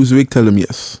need to lose weight, tell them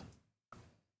yes.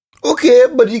 Okay,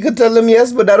 but you could tell them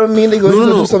yes, but that don't mean they go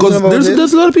to do something about it.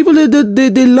 There's a lot of people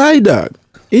they lie that.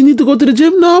 You need to go to the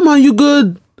gym? No, man, you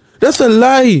good. That's a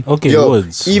lie. Okay,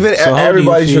 Woods. Even so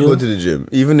everybody should go to the gym,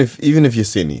 even if you're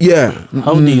skinny. Yeah.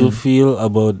 How do you feel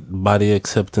about body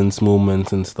acceptance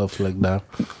movements and stuff like that,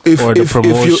 or the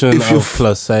promotion of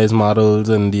plus size models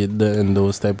and and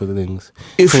those type of things?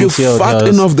 If you're fat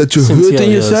enough that you're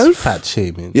hurting yourself, fat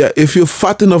shaming. Yeah, if you're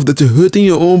fat enough that you're hurting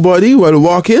your own body while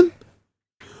walking,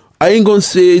 I ain't gonna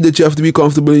say that you have to be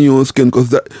comfortable in your own skin, because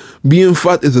that being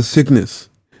fat is a sickness.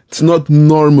 It's not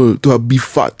normal to be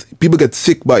fat. People get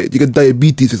sick by it. You get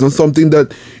diabetes. It's not something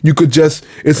that you could just...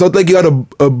 It's not like you got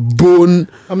a bone...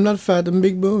 I'm not fat, I'm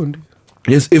big boned.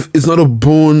 Yes, if it's not a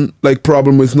bone like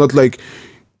problem. It's not like...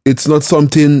 It's not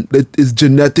something that is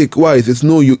genetic wise. It's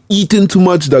no, you're eating too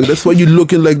much, dog. That's why you're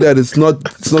looking like that. It's not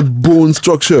bone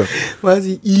structure. Why is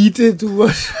he eating too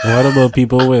much? What about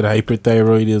people with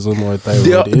hyperthyroidism or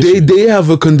thyroid they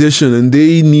have a condition and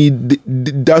they need...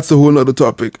 That's a whole other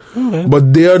topic. Okay.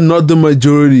 But they are not the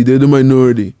majority. They're the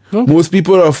minority. Okay. Most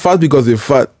people are fat because they're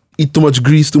fat. Eat too much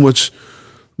grease, too much...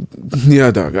 Yeah,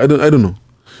 dog. I don't know.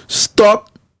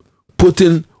 Stop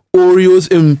putting Oreos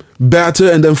in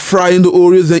batter and then frying the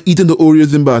Oreos and eating the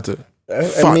Oreos in batter.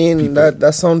 I mean,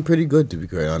 that sounds pretty good, to be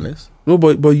quite honest. No,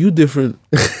 but you different.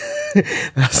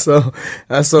 So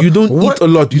you don't eat a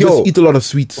lot. You just eat a lot of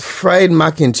sweets. Fried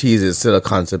mac and cheese is still a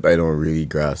concept I don't really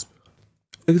grasp.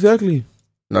 Exactly.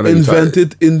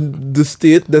 Invented in the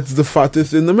state that's the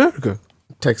fattest in America.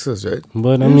 Texas, right?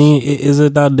 But I mean, is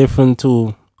it that different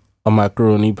to a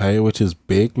macaroni pie, which is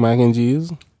baked mac and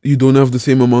cheese? You don't have the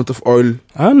same amount of oil.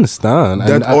 I understand.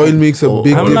 That oil makes a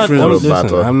big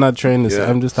difference. I'm not trying to say.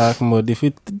 I'm just talking about, if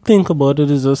you think about it,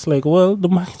 it's just like, well, the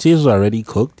mac and cheese is already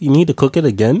cooked. You need to cook it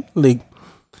again. Like,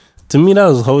 to me, that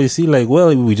was how you see, like,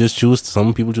 well, we just choose,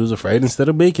 some people choose to fry it instead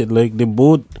of bake it. Like, they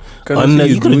both,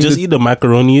 you could have just eat the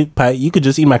macaroni pie. You could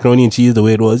just eat macaroni and cheese the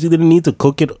way it was. You didn't need to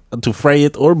cook it, to fry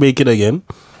it, or bake it again.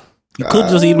 You could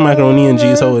just eat macaroni and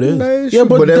cheese how it is. Yeah,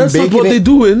 but that's not what they're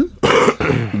doing.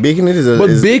 Baking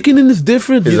it baking it is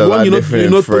different. You're not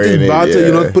putting batter.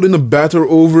 You're not putting the batter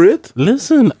over it.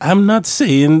 Listen, I'm not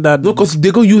saying that. No, because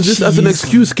they're gonna use this as an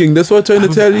excuse, King. That's what I'm trying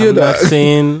to tell you. I'm not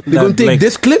saying they're gonna take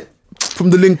this clip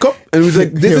from the link up And he was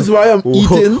like, this is why I'm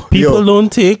eating. People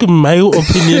don't take my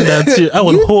opinion that serious. I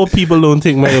would hope people don't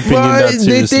take my opinion that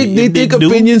seriously. They take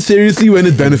opinion seriously when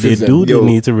it benefits them. They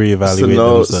need to reevaluate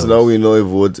themselves. So now we know if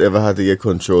Woods ever had to get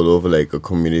control over like a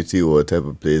community or a type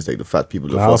of place, like the fat people,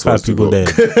 the first ones to go. Dead.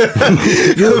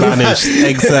 Vanished.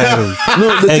 Exile.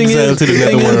 No, the thing is, to the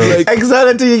nether world. Exile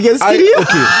until you get skinny.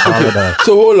 Okay.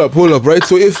 So hold up, right?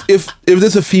 So if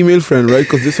there's a female friend, right?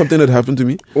 Because this is something that happened to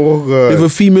me. Oh god. If a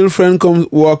female friend comes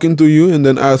walking to you and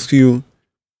then asks you,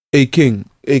 "Hey King,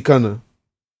 hey Kana,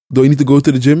 do you need to go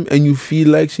to the gym?" and you feel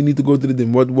like she need to go to the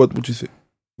gym, what would you say?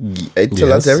 I tell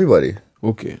that to everybody.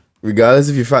 Okay. Regardless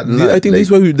if you're fat or not. I think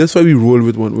that's why we roll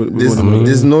with one.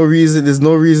 There's no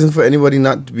reason for anybody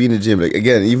not to be in the gym. Like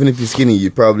again, even if you're skinny,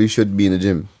 you probably should be in the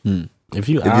gym. If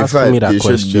you ask me that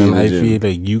question, I feel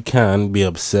like you can be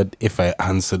upset if I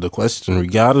answer the question,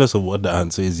 regardless of what the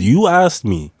answer is. You asked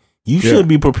me. You should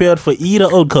be prepared for either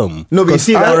outcome. No, but you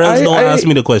see, or else don't ask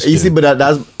me the question. You see, but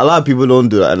that's a lot of people don't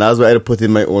do that, and that's why I had to put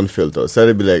in my own filter. So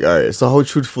I'd be like, all right, so how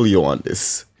truthful you want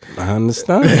this? I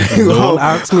understand. Don't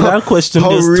ask me that question.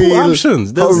 There's two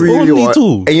options. There's only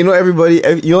two. And you know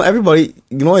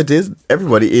what it is?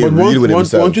 Everybody ain't real with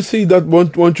themselves. Won't you see that?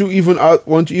 Won't you even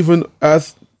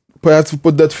ask? Perhaps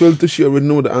put that filter. She already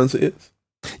know what the answer is.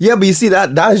 Yeah, but you see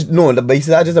that's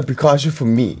just a precaution for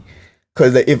me.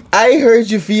 Because like, if I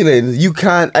hurt your feelings, you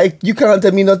can't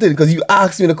tell me nothing because you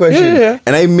asked me the question. Yeah.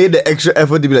 And I made the extra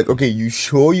effort to be like, okay, you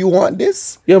sure you want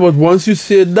this? Yeah, but once you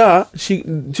say that, she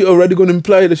already gonna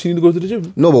imply that she need to go to the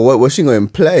gym. No, but what she gonna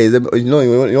imply is that, you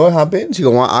know what happened? She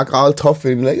gonna want to act all tough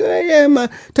and be like, yeah, man,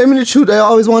 tell me the truth. I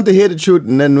always want to hear the truth.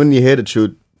 And then when you hear the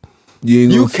truth,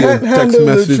 you can't handle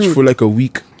text message for like a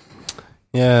week.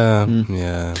 Yeah.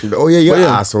 Oh yeah, you're an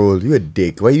asshole. You a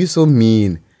dick. Why you so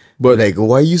mean? But like,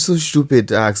 why are you so stupid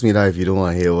to ask me that if you don't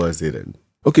want to hear what I say then?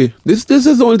 Okay, this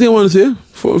is the only thing I want to say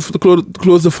for to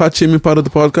close the fat shaming part of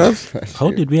the podcast. How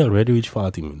did we already reach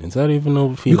 40 minutes? I don't even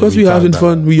know. Because we're having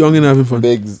fun. We're young and having fun.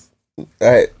 Biggs,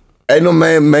 I know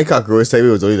my cockroach time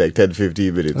was only like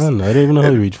 10-15 minutes. I don't know. I don't even know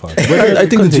how we reached 40. But I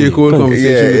think the J. Cole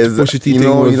conversation with Pusha T thing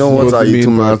was... You know what's our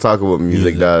YouTube man talk about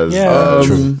music?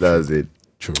 True. That's it.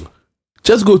 True.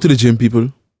 Just go to the gym,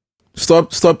 people.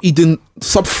 Stop eating.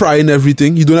 Stop frying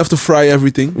everything. You don't have to fry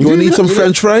everything. You want to eat some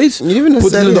French fries? Put it in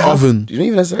the oven. You don't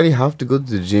even necessarily have to go to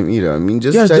the gym either. I mean,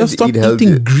 just stop eat eating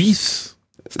healthy. grease.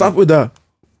 Stop with that.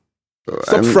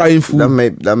 Stop frying food.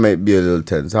 That might be a little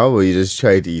tense. How about you just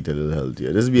try to eat a little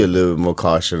healthier? Just be a little bit more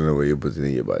cautious in the way you put it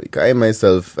in your body. I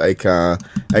myself, I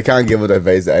can't give out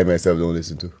advice that I myself don't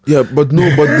listen to. Yeah, but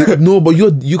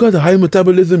you got a high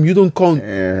metabolism. You don't count.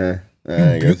 I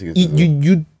guess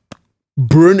you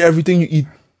burn everything you eat.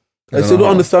 I still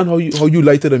don't understand how you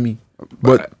lighter than me.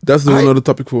 But that's another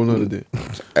topic for another day.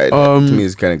 To me,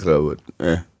 it's kind of clever.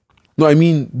 But, No, I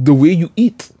mean the way you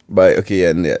eat. But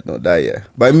okay,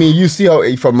 But I mean, you see how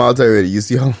from Malta already. You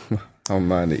see how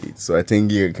man eats. So I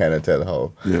think you can kind of tell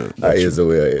how that is the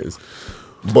way it is.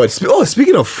 But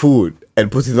speaking of food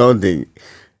and putting on thing,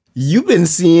 you've been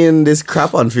seeing this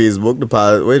crap on Facebook the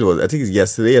past. Wait, I think it's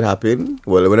yesterday it happened.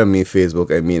 Well, when I mean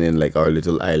Facebook, I mean in like our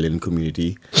little island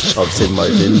community of St.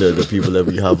 Martin, the people that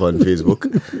we have on Facebook.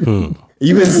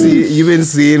 You've been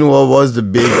seeing what was the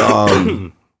big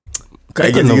I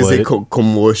guess you can say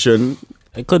commotion.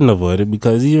 I couldn't avoid it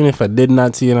because even if I did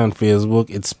not see it on Facebook,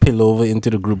 it spilled over into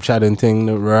the group chat and thing.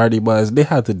 The rarity boys, they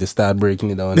had to just start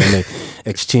breaking it down and like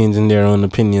exchanging their own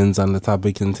opinions on the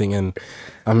topic and thing. And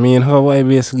I mean, how I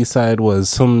basically said was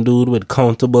some dude with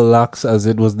countable locks, as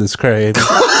it was described. That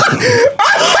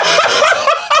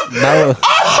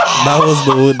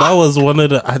was one of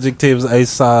the adjectives I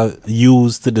saw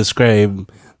used to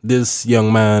describe this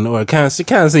young man, or I can't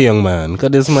say young man,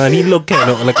 because this man, he looked kind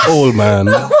of like old man.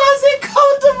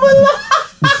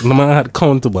 The man had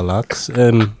countable locks,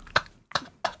 and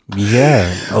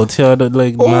out here,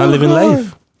 man living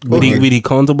life. With the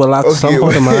countable locks,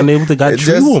 somehow the man able to get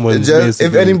 3 women.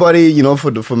 If anybody,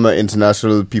 from the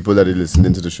international people that are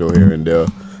listening to the show here and there,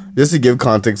 just to give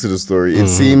context to the story, it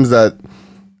seems that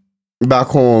back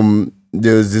home,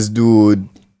 there's this dude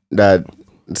that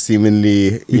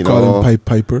seemingly, you call him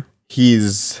Piper.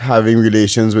 He's having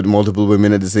relations with multiple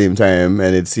women at the same time,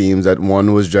 and it seems that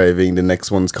one was driving the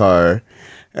next one's car,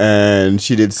 and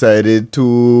she decided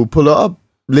to pull her up,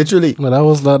 literally. Well, that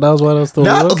was what the story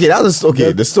was. Okay, that was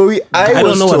okay. The story I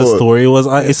don't know what the story was.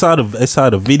 I saw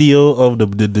the video of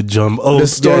the jump. Oh, the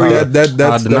story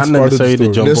that's not necessarily the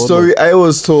jump. The story I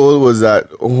was told was that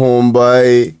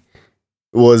homeboy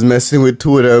was messing with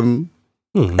 2 of them,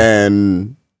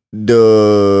 and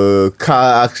the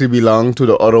car actually belonged to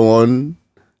the other one,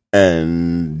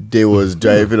 and they was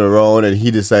driving around, and he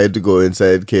decided to go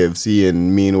inside KFC,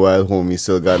 and meanwhile, homie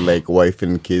still got like wife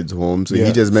and kids home, so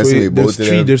he just messing with both of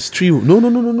them. There's three. No.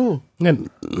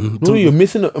 No, you're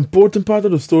missing an important part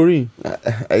of the story.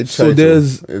 So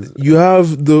you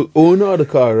have the owner of the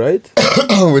car, right?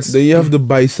 Then you have the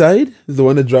by side, the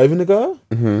one that driving the car,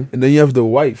 and then you have the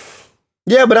wife.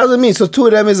 Yeah, but that's what I mean. So two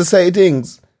of them is the side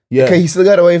things. Yeah, okay, he still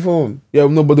got a wife home. Yeah,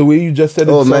 no, but the way you just said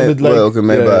it sounded like. Well, okay,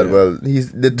 my bad. Yeah. Well, he's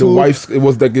the wives. It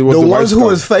was the ones who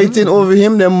was fighting over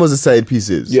him. Them was the side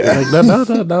pieces. Yeah,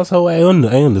 like that's how I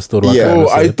understood. What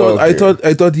I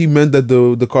thought he meant that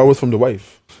the car was from the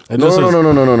wife. No.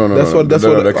 That's what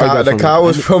the car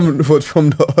was from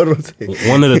the other thing.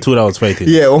 One of the two that was fighting.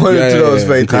 Yeah, one of the two that was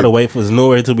fighting. The wife was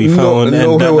nowhere to be found,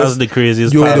 and that's the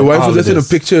craziest part. The wife was just in a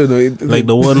picture, like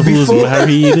the one who's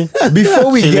married.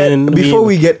 Before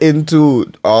we get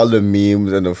into all the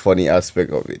memes and the funny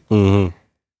aspect of it,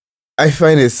 I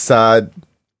find it sad.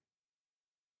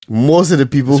 Most of the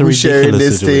people who share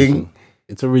this thing,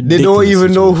 they don't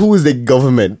even know who is the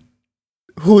government,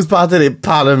 who's part of the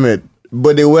parliament.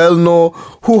 But they well know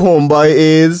who homeboy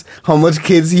is, how much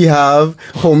kids he have,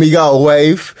 homie got a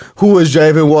wife, who was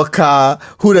driving what car,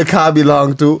 who the car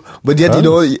belonged to. But yet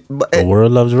the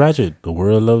world loves ratchet. The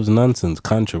world loves nonsense,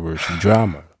 controversy,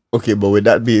 drama. Okay, but with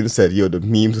that being said, the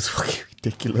memes is fucking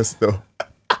ridiculous though.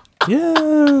 Yeah,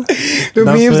 the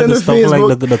memes and the stuff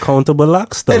Facebook, like the Countable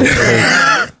Locs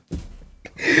stuff.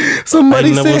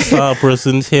 Somebody I never saw a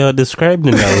person's hair described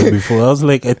in that way before. I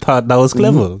thought that was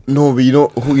clever. No, but you know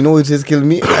who just killed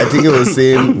me? I think it was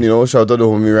saying, shout out to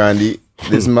homie Randy.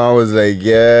 This man was like,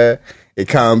 yeah, it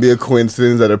can't be a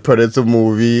coincidence that a Predator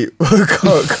movie will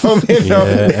come in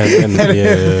and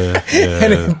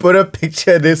then put a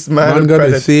picture of this man. Man got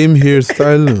Predator. The same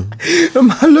hairstyle. The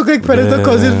man look like Predator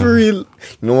because it's for real.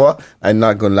 You know what? I'm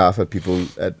not gonna laugh at people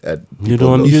at people. You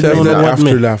don't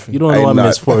know what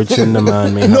misfortune the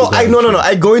man may have. No. I'm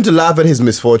going to laugh at his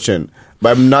misfortune,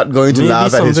 but I'm not going to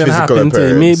laugh at his physical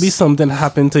appearance. Maybe something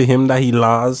happened to him that he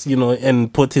lost,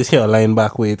 and put his hairline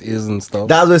back where it is and stuff.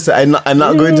 That's what I'm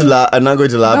not going to laugh. I'm not going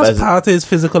to laugh. That's part of his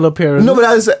physical appearance. No, but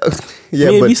that's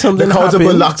maybe but something the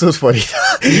Countable Locs was funny.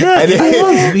 Yeah, it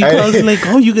was because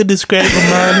how you could describe a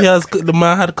man? The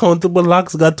man had Countable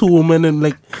Locs, got two women,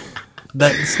 and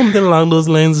that something along those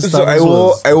lines. So I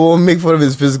won't make fun of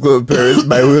his physical appearance,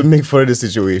 but I will make fun of the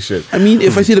situation. I mean,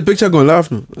 if I see the picture, I'm gonna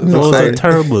laugh. No, it's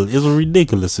terrible. It's a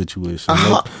ridiculous situation.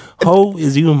 How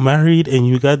is you married and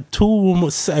you got two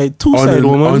side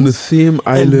women on the same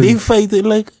island? And they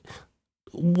fighting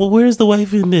where's the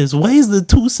wife in this? Why is the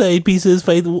two side pieces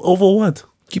fight over what?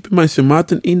 Keep in mind, Sir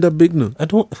Martin ain't that big now. I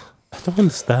don't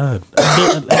understand.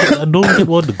 I don't get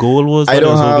what the goal was. I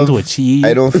was hoping to achieve.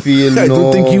 I don't feel. I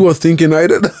don't think he was thinking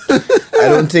either. I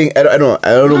don't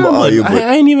know about you.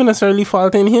 I ain't even necessarily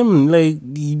faulting him.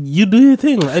 You do your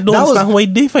thing. I don't understand why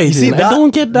they fighting. I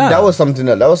don't get that. That was something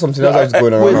else. That was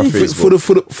going around on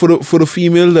Facebook. For the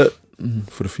female I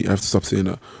have to stop saying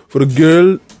that. For the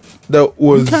girl that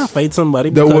was, you can't fight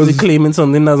somebody because they're claiming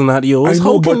something that's not yours.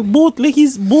 How can both?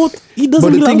 He's both. He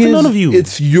doesn't belong to none of you.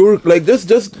 It's your just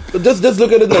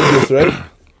look at it like this, right?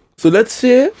 So let's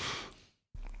say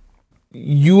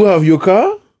you have your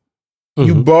car,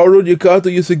 you borrowed your car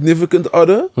to your significant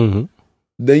other,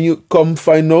 then you come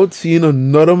find out seeing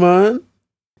another man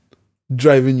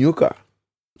driving your car.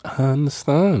 I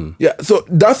understand. Yeah, so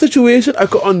that situation, I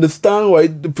could understand why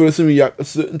the person react a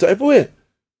certain type of way.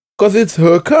 Because it's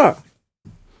her car.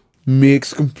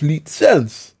 Makes complete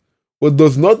sense. What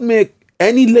does not make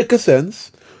any lick of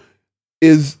sense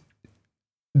is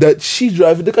that she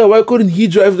driving the car. Why couldn't he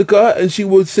drive the car and she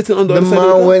was sitting on the other side of the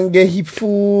car? The man went get his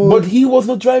food. But he was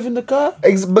not driving the car.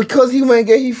 Because he went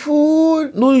get his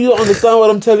food. No, you don't understand what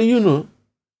I'm telling you, no.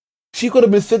 She could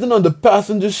have been sitting on the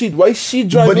passenger seat. Why is she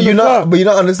driving the car? But you're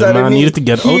not understanding. The man needed to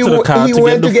get out of the car to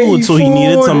get the food, so he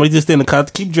needed somebody to stay in the car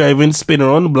to keep driving, spin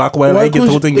around the block while I get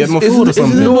out and get my food or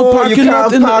something. No, you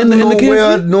can't park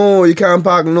nowhere. No, you can't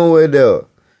park nowhere there.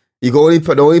 You can only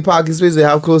the only parking space they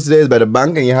have close to there is by the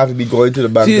bank, and you have to be going to the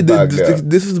bank to park there.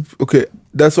 This is okay.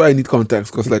 That's why I need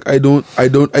context, because I didn't know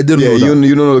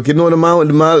that. You know the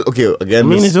man. Okay, again. I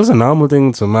mean, it's just a normal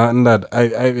thing to Martin that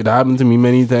it happened to me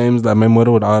many times that my mother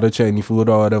would order Chinese food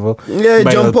or whatever. Yeah,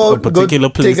 jump out, a particular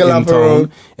place in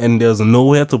town, and there's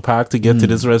nowhere to park to get to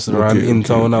this restaurant in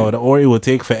town, or it would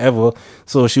take forever.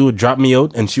 So she would drop me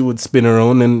out and she would spin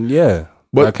around, and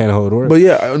that kind of how it works. But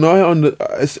yeah,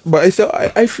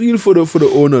 I feel for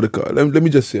the owner of the car. Let me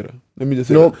just say that.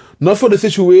 Not for the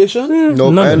situation.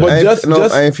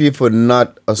 I feel for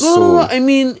not a soul. No, I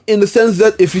mean in the sense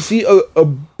that if you see a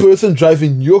person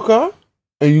driving your car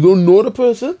and you don't know the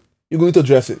person, you're going to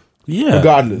address it. Yeah,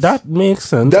 regardless. That makes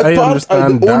sense. That I part,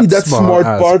 understand only that small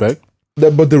smart part.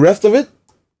 But the rest of it,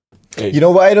 you know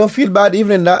why I don't feel bad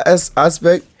even in that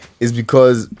aspect is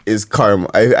because it's karma.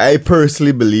 I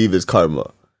personally believe it's karma.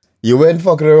 You went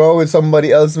fucking around with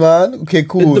somebody else, man. Okay,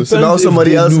 cool. So now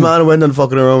somebody else, man, went and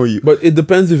fucking around with you. But it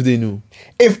depends if they knew.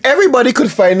 If everybody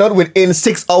could find out within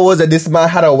 6 hours that this man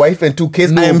had a wife and 2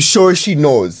 kids, I am sure she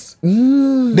knows.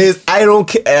 I don't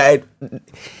care.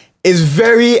 It's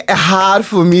very hard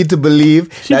for me to believe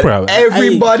that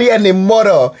everybody and their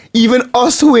mother, even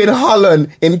us who in Holland,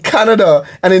 in Canada,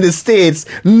 and in the States,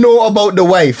 know about the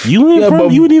wife. You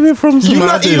ain't even from St. You're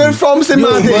not even from St.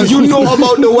 Martin. You know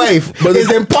about the wife. But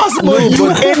it's impossible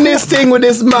you in this thing with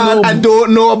this man and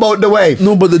don't know about the wife.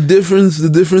 No, but the difference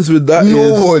with that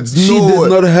is she did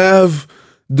not have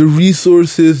the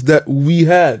resources that we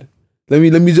had.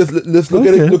 Let's look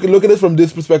at it. Look at it from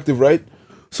this perspective, right?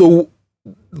 So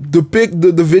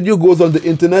the video goes on the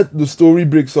internet, the story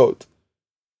breaks out.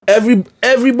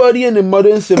 Everybody and the mother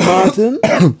in St. Martin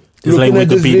it's like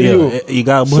Wikipedia. You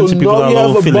got a bunch of people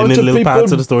all filling in little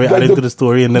parts of the story, adding to the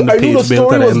story, and then the page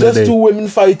built at the end of the day. The story was just 2 women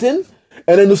fighting,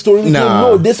 and then the story became,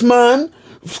 no, this man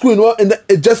screwing up, and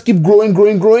it just keep growing,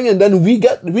 and then we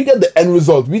get the end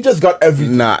result. We just got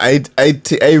everything. Nah, I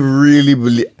really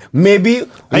believe. Maybe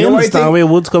I understand where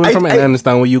Woods coming from, and I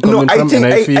understand where you coming from, and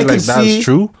I feel like that's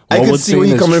true. I can see where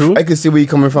you coming. I can see where you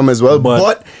coming from as well.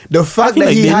 But the fact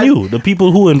that he knew the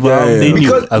people who involved, they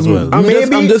knew as well.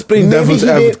 I'm just playing devil's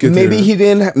advocate. Maybe he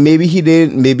didn't.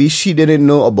 Maybe she didn't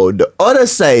know about the other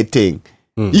side thing.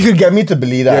 You could get me to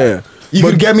believe that. Yeah. You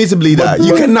could get me to believe that.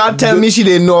 You cannot tell me she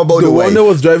didn't know about the wife. The one that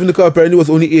was driving the car apparently was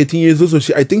only 18 years old,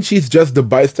 so I think she's just the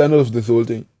bystander of this whole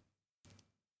thing.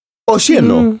 Oh, she didn't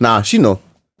know. Nah, she know.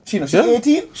 She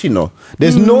 18? She know.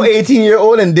 There's no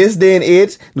 18-year-old in this day and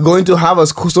age going to have a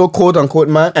so quote-unquote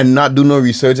man and not do no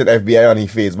research at FBI on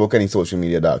his Facebook and his social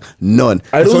media, dog. None.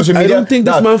 I don't think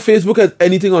this man Facebook had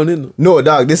anything on it. No,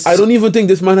 dog. I don't even think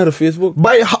this man had a Facebook.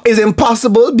 But it's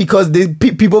impossible because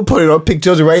people putting up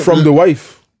pictures right from the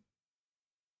wife.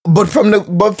 But from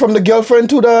the girlfriend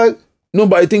too, dog. No,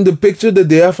 but I think the picture that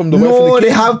they have from the wife. No,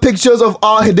 they have pictures of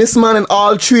this man and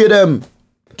all 3 of them.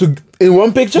 In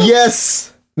one picture?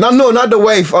 Yes. No, not the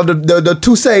wife. Of the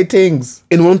 2 side things.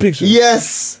 In one picture?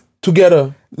 Yes.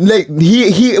 Together. Like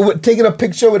he taking a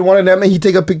picture with one of them and he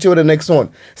take a picture with the next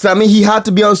one. So I mean he had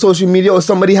to be on social media or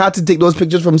somebody had to take those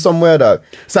pictures from somewhere, dog.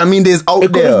 So I mean there's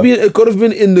out there. It could have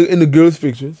been in the girls'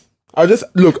 pictures. But that's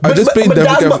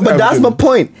my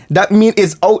point. That means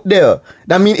it's out there.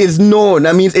 That means it's known.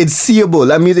 That means it's seeable.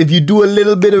 That means if you do a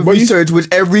little bit of research, which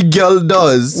every girl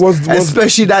does,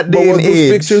 especially that day and age.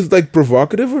 Those pictures like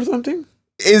provocative or something?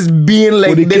 Is being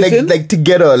like they like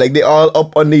together, like they all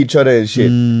up under each other and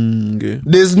shit. Okay.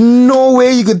 There's no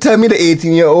way you could tell me the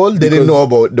 18-year-old didn't know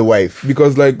about the wife.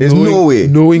 Because like there's no way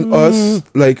knowing us,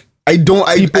 like I don't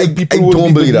believe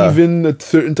that. Even a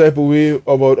certain type of way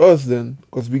about us then,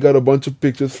 because we got a bunch of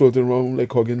pictures floating around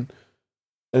like hugging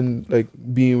and like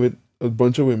being with a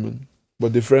bunch of women.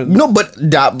 But they're friends. No, but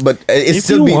it's if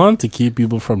still you want to keep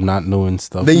people from not knowing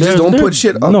stuff, then you just don't put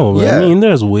shit up. No, I mean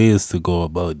there's ways to go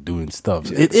about doing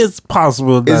stuff. It is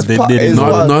possible that they didn't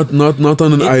know. Not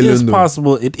on an island. It is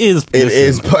possible. I'm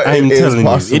telling you,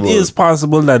 it is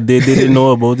possible that they didn't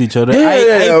know about each other.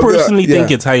 I personally think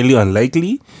it's highly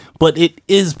unlikely. But it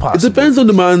is possible. It depends on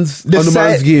the man's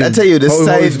game. I tell you, the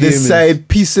side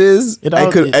pieces,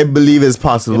 I believe is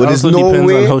possible. But there's no depends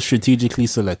way on how strategically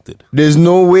selected. There's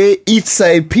no way each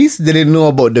side piece didn't know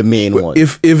about the main one.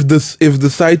 If the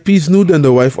side piece knew, then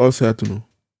the wife also had to know.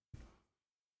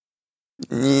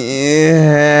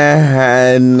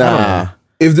 Yeah, nah.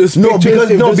 If there's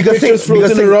pictures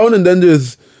floating around, and then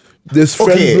there's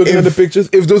friends looking at the pictures.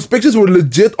 If those pictures were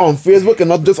legit on Facebook and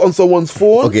not just on someone's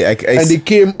phone, and they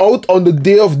came out on the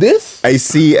day of this, I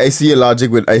see your logic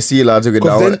with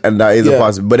that one, and that is a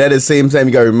possibility. But at the same time,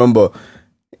 you gotta remember,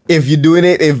 if you're doing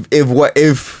it,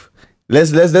 if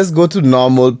let's go to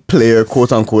normal player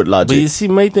quote unquote logic. But you see,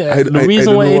 the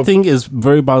reason why I think it's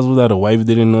very possible that the wife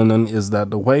didn't know none is that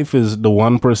the wife is the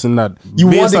one person that you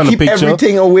want to keep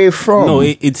everything away from. No,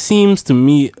 it seems to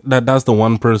me that that's the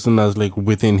one person that's like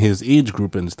within his age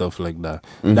group and stuff like that.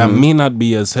 Mm-hmm. That may not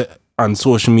be as on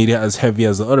social media as heavy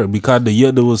as the other, because the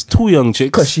year there was 2 young chicks.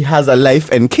 Because she has a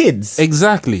life and kids.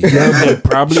 Exactly. Yeah,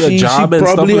 probably a job and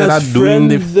stuff like that. Doing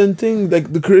the thing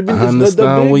like the Caribbean. I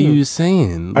understand what you're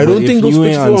saying. I don't think those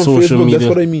pictures are on social media. That's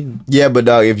what I mean. Yeah, but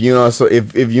dog, if you're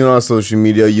on social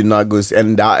media, you're not going to.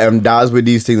 And that's where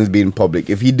these things being public.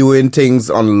 If he doing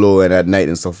things on low and at night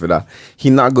and stuff like that,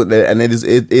 he not good there. And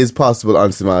it is possible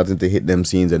on St. Martin to hit them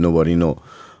scenes that nobody know.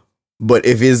 But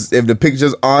if the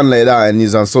picture's on like that and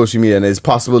he's on social media, and it's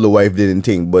possible the wife didn't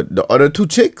think. But the other two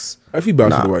chicks, I feel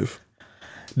bad for the wife.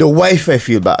 The wife, I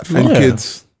feel bad for. And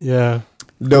kids. Yeah.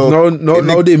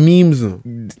 Now they memes now.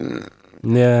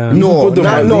 Yeah. No.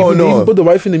 Even put the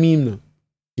wife in the meme now.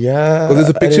 Yeah. Because there's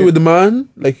a picture with the man,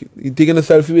 like he taking a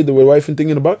selfie with the wife and thing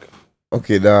in the back.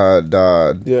 Okay,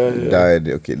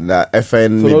 okay, I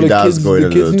find So maybe that's going a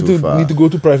little too far. Need to go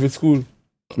to private school.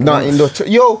 Not in the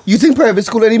yo, you think private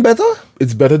school any better?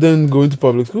 It's better than going to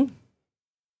public school.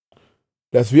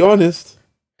 Let's be honest.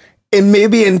 And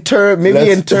maybe in terms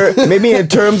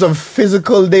of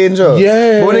physical danger.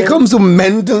 Yeah. But when it comes to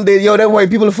mental danger, yo, that white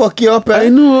people fuck you up. Eh? I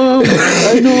know,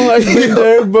 I've been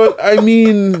there, but I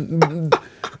mean,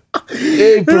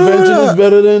 hey, prevention is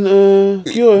better than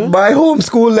cure. By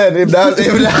homeschool then, if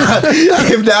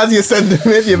that's your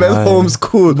sentiment, you best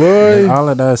homeschool. Boy. All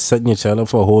of that is setting your child up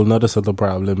for a whole nother set of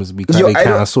problems because they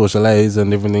can't socialize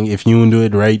and everything. If you do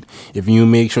it right, if you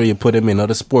make sure you put them in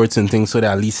other sports and things so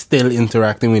they're at least still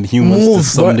interacting with humans to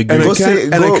some degree.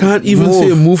 I can't even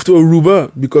say move to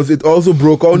Aruba because it also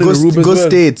broke out in Aruba as well.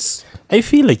 States. I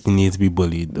feel like you need to be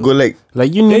bullied though. Go like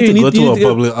you need to go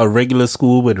to a regular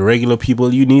school with regular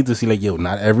people. You need to see like, yo,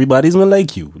 not everybody's gonna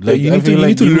like you. Like you need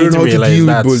to learn how to deal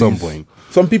with bullies. At some point.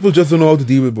 Some people just don't know how to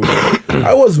deal with bullies.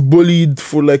 I was bullied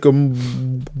for like a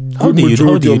how do you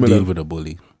deal with a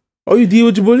bully? How you deal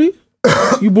with your bully?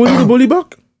 You bully the bully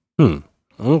back?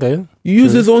 Okay. You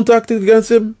use his own tactics against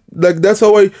him. Like that's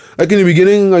how like in the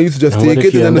beginning I used to just take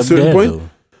it and at a certain point. Though?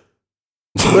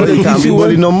 But you can't be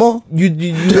bullied no more. I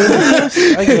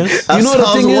guess. You know the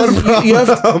thing is, you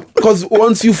have because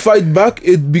once you fight back,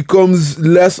 it becomes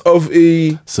less of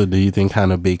a. So, do you think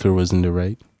Hannah Baker was in the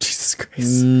right? Jesus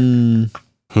Christ.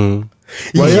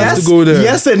 Why you have to go there?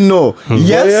 Yes and no. Yes,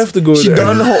 why you have to go she there?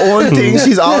 done her own thing.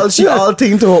 She all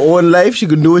thing to her own life. She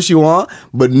can do what she want.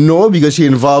 But no, because she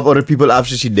involved other people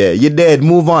after she dead. You're dead.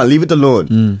 Move on. Leave it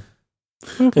alone.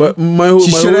 Okay. But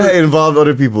she shouldn't have involved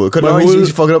other people. Because now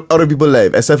she's fucking up other people's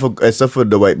life, except for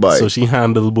the white boy. So she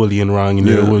handled bullying wrong.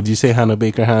 Would you say Hannah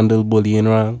Baker handled bullying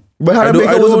wrong? But Hannah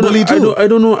Baker was a bully too. I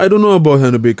don't know about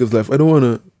Hannah Baker's life. I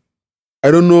don't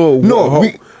know. No,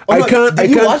 I can't. Did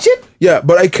you watch it? Yeah,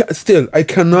 but I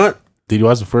cannot. Did you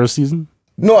watch the first season?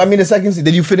 No, I mean the second season.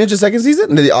 Did you finish the second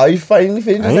season? Are you finally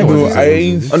finished the second season? I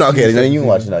ain't. Oh no, okay, then you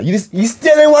watch it now. You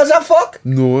still didn't watch that fuck?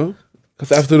 No.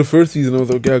 Because after the first season, I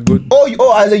was like, yeah, good.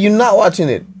 I said you're not watching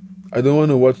it. I don't want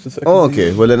to watch the second season.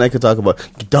 Okay. Well, then I could talk about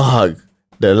dog.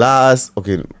 The last.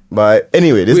 Okay, but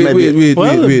anyway, this might be.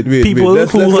 Wait. People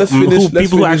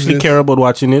who actually care about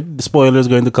watching it, the spoiler is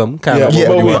going to come.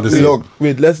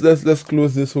 Wait, let's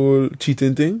close this whole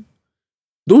cheating thing.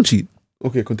 Don't cheat.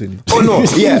 Okay, continue. Oh no,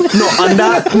 yeah, on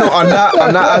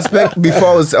that aspect. Before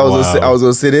I was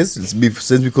gonna say this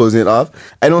since we're closing it off.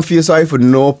 I don't feel sorry for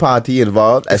no party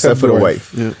involved except for the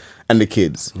wife and the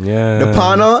kids. Yeah, the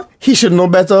partner, he should know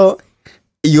better.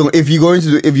 If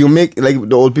you make like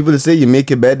the old people say, you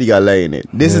make your bed, you gotta lie in it.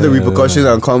 This is the repercussions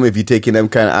that come if you're taking them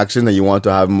kind of action and you want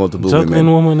to have multiple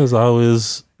juggling women is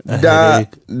always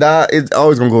that it's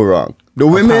always gonna go wrong. The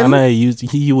women,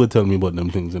 he would tell me about them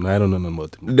things, and I don't know nothing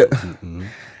about them.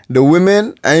 The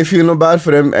women, I ain't feel no bad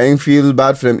for them. I ain't feel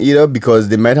bad for them either because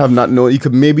they might have not known. You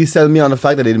could maybe sell me on the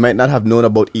fact that they might not have known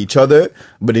about each other,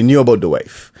 but they knew about the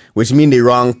wife, which means they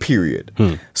wrong. Period.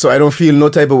 So I don't feel no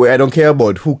type of way. I don't care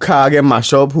about who car get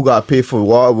mashed up, who got paid for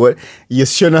what. You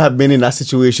shouldn't have been in that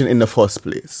situation in the first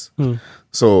place.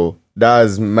 So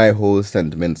that's my whole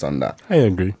sentiments on that. I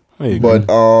agree. But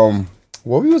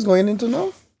what we was going into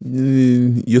now?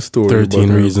 Your story.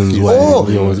 13 reasons why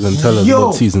Leon was going to tell us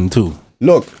about season 2.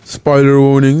 Look, spoiler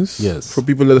warnings. Yes, for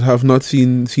people that have not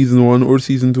seen season 1 or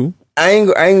season 2. I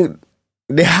ain't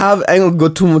gonna go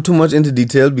too much into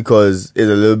detail because it's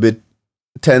a little bit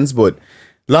tense. But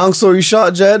long story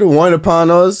short, Jed, one of the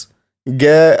partners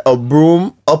get a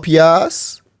broom up your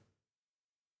ass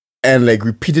and like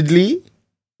repeatedly,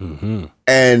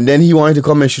 and then he wanted to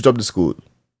come and shoot up the school.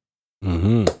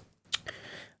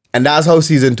 And that's how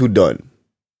season 2 done.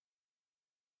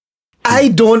 I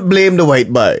don't blame the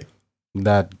white boy.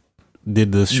 That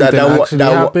did the shooting actually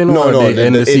happen? No, they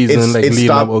end the season like lead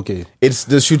up. Okay, it's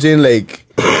the shooting like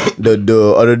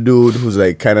the other dude who's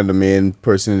like kind of the main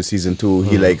person in season 2.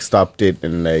 He like stopped it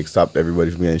and like stopped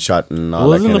everybody from getting shot and all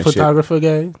that kind of shit. Wasn't the photographer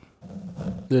guy?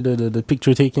 The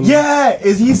picture taking? Yeah,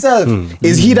 is he self?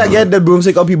 Is he that get the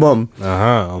broomstick up his bum?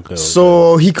 Okay.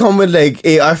 So he come with like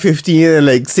AR-15 and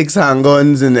like 6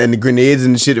 handguns and grenades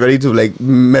and shit ready to like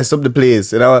mess up the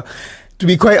place. And to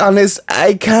be quite honest,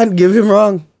 I can't give him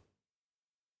wrong.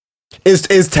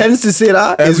 It tends to say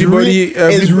that. Everybody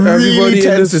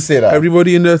tends to say that.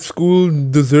 Everybody in that school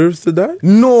deserves to die?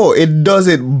 No, it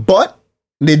doesn't. But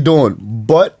they don't.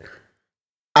 But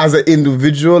as an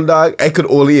individual, dog, I could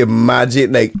only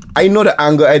imagine. Like, I know the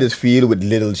anger I just feel with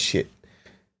little shit.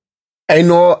 I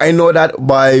know that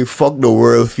by fuck the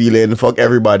world feeling, fuck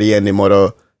everybody and the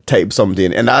mother type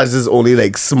something. And that's just only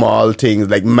like small things,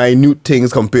 like minute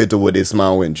things compared to what this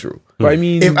man went through. But I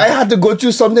mean, if I had to go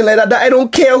through something like that I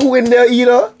don't care who in there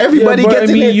either. Everybody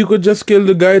gets in it. You could just kill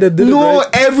the guy that did it. No, right?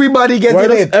 everybody gets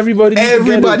in it. Everybody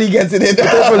gets in it. What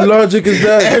type of logic is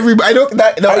that? Everybody. I don't.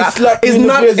 That, no, I slap it's you in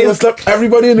not. the face, I slap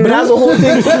everybody in the room. But that's the whole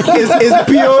thing. It's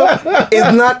pure.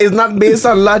 It's not based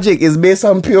on logic. It's based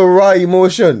on pure raw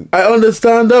emotion. I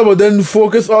understand that, but then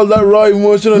focus all that raw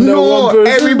emotion on that one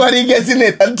person. Everybody gets in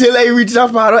it. Until I reach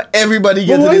that part, everybody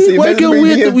gets in it. So why can't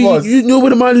wait? You know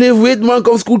where the man live with? Man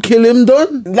come school, kill him,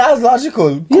 done. That's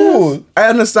logical. Cool. Yes. I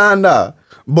understand that.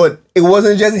 But it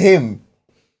wasn't just him.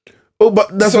 Oh,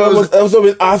 but that's what I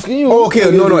was asking you.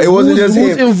 Okay, no, it wasn't just him.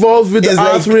 Who's involved with the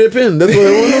ass raping? That's what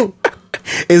I want to know.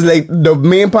 It's like the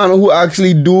main partner who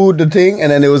actually do the thing,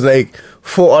 and then there was like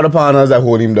 4 other partners that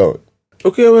hold him down.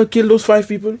 Okay, well, kill those 5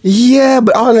 people. Yeah,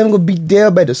 but all of them gonna be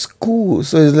there by the school,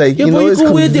 so it's like it's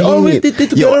convenient. They always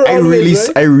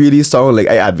I really sound like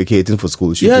I advocating for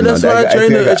school shooting. Yeah, that's why I'm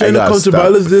trying to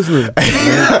counterbalance this, man.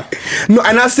 No,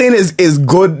 I'm not saying it's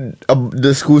good.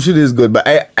 The school shooting is good, but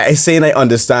I saying I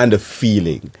understand the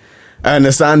feeling. I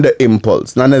understand the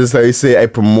impulse. Not necessarily say I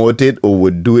promote it or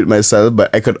would do it myself,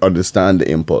 but I could understand the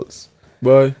impulse.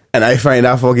 Boy. And I find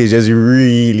that fuck is just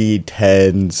really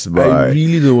tense, boy. I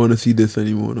really don't want to see this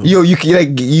anymore. No. Yo, you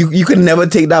can never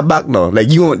take that back now. Like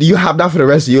you have that for the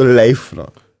rest of your life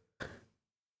now.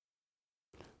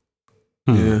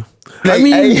 Yeah. Like,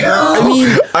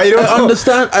 I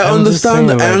understand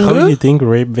the anger. How do you think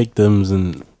rape victims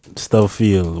and stuff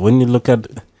feel when you look at?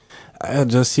 I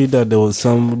just see that there was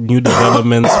some new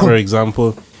developments, for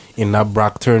example, in that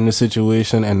Brock Turner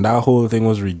situation, and that whole thing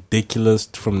was ridiculous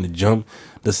from the jump.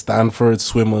 The Stanford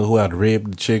swimmer who had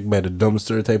raped the chick by the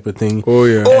dumpster type of thing. Oh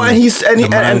yeah. The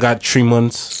man got 3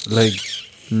 months. Like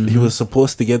he was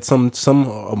supposed to get some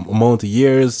amount of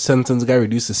years. Sentence got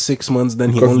reduced to 6 months. Then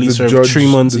he only served 3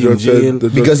 months in jail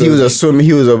because he was a swimmer.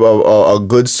 He was a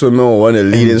good swimmer, or one of the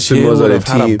leading swimmers on the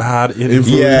team. Had a bad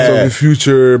influence of the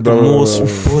future. The most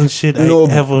bullshit I ever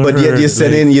heard. But yet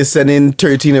you're sending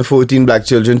 13 or 14 black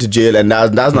children to jail, and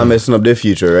that's not messing up their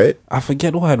future, right? I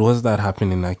forget what it was that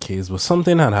happened in that case, but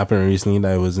something had happened recently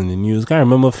that was in the news. I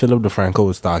remember Philip DeFranco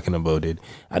was talking about it.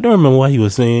 I don't remember what he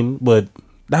was saying, but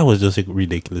that was just a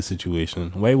ridiculous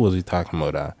situation. Why was he talking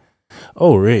about that?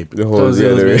 Oh, rape. The whole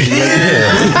rape.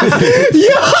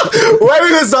 Yeah. Why are we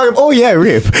going to talk about? Oh, yeah,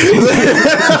 rape. Like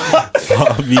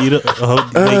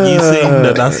you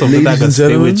saying that's something that can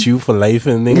stay with you for life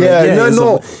and things.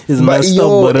 It's messed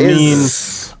up, but I mean,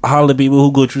 all the people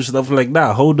who go through stuff like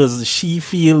that, how does she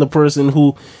feel, the person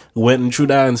who went through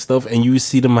that and stuff, and you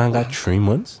see the man got 3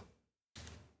 months?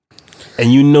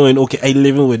 And you knowing, okay, I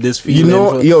living with this feeling.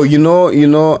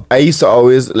 I used to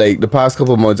always, like, the past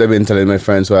couple of months, I've been telling my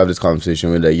friends who I have this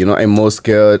conversation with, like, I'm most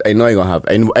scared. I know I'm going to have,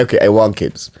 I want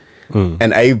kids.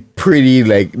 And I'm pretty,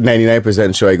 like,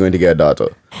 99% sure I'm going to get a daughter.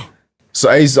 So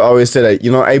I used to always say that,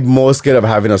 I'm more scared of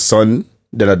having a son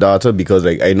than a daughter because,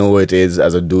 like, I know what it is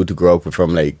as a dude to grow up with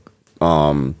from, like,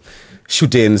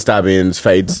 shooting, stabbings,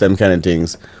 fights, them kind of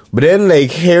things. But then, like,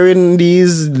 hearing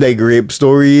these, like, rape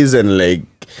stories and, like,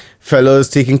 fellas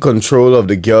taking control of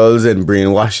the girls and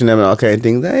brainwashing them and all kind of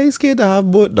things, I'm scared to have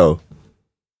both now.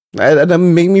 That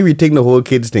make me rethink the whole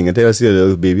kids thing. Until I see a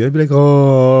little baby, I'd be like,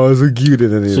 oh, so cute.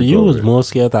 So you was more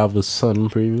scared to have a son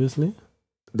previously?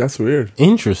 That's weird.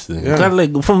 Interesting. Yeah.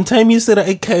 Like from time you said that,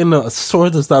 I kind of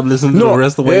sort of stopped listening to the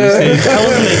rest of what you said. I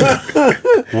was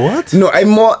like, what?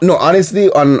 No, honestly,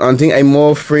 on thing, I'm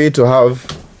more afraid to have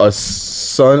a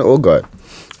son. Oh God.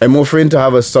 I'm more afraid to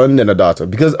have a son than a daughter.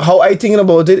 Because how I thinking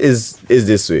about it is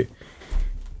this way.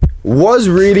 Was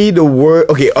really the word,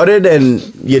 okay, other than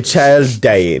your child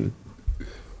dying,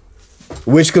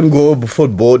 which can go for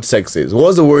both sexes, what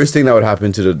was the worst thing that would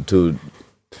happen to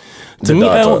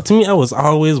me, I was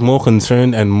always more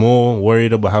concerned and more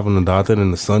worried about having a daughter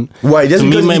than a son. Why? Just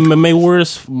to me, my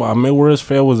worst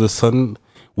fear was a son.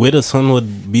 Where the son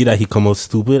would be that he come out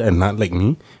stupid and not like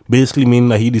me. Basically meaning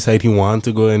that he decide he want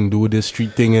to go and do this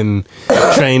street thing and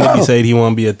trying to decide he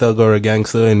want to be a thug or a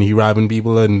gangster and he robbing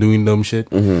people and doing dumb shit.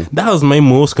 Mm-hmm. That was my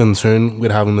most concern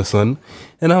with having a son.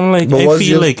 And I'm like, I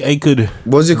feel like I could...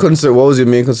 What was your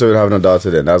main concern with having a daughter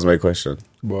then? That was my question.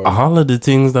 All of the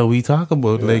things that we talk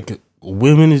about. Yeah. Like,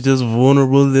 women is just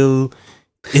vulnerable little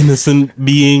innocent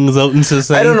beings out in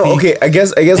society. I don't know. Okay, I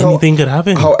guess anything could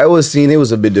happen. How I was seeing it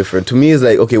was a bit different. To me, it's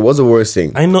like, okay, what's the worst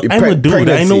thing? I know. I'm a dude.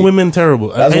 Pregnancy. I know women terrible.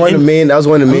 That's one of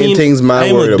the main things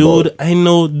man worried about. I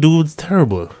know dudes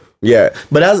terrible. Yeah,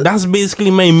 but that's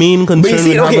basically my main concern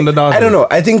with having the daughter. I don't know.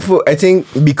 I think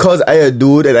because I a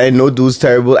dude and I know dudes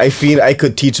terrible, I feel I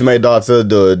could teach my daughter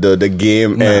the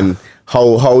game and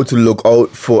how to look out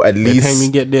for at least. By the time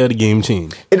you get there, the game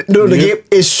change. The game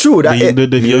is true. That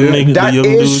young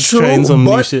dudes trying some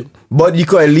new shit. But you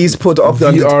could at least put up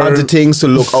the things to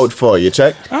look out for. You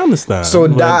check. I understand. So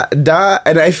that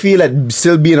and I feel like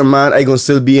still being a man, I gonna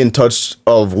still be in touch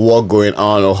of what going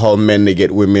on or how men they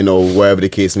get women or whatever the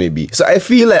case may be. So I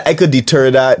feel like I could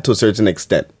deter that to a certain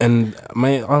extent. And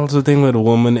my also thing with a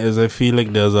woman is I feel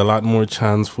like there's a lot more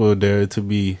chance for there to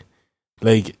be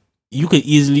like. You could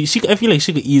easily, I feel like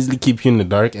she could easily keep you in the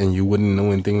dark and you wouldn't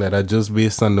know anything like that just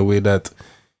based on the way that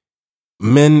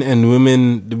men and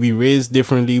women, we raised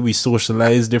differently, we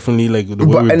socialize differently, like the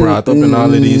way we brought up and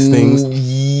all of these things.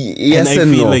 Yes, and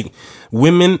I feel like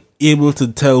women able to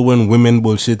tell when women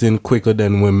bullshitting quicker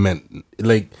than women.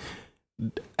 Like,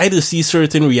 I just see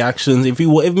certain reactions. If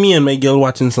me and my girl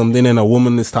watching something and a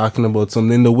woman is talking about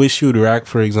something, the way she would react,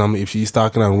 for example, if she's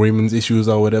talking on women's issues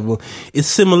or whatever, it's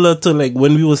similar to like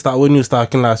when we was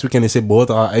talking last week and they say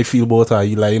I feel both are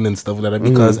you lying and stuff like that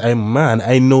because I'm a man.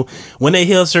 I know when I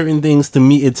hear certain things, to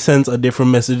me it sends a different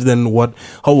message than how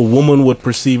a woman would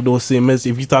perceive those same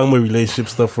messages. If you're talking about relationship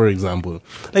stuff, for example,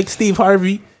 like Steve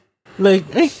Harvey, like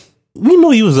we know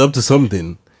he was up to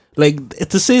something. Like,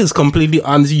 to say it's completely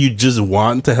honest, you just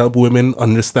want to help women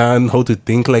understand how to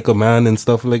think like a man and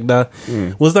stuff like that.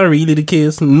 Was that really the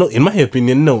case? No, in my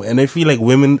opinion, no. And I feel like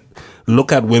women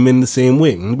look at women the same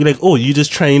way and be like, oh, you're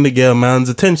just trying to get a man's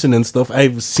attention and stuff.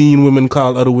 I've seen women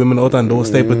call other women out on those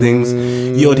type of things.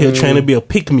 You're out here trying to be a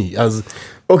pick-me as...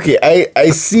 Okay,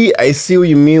 I see what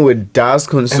you mean with Dad's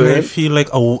concern. And I feel like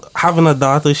having a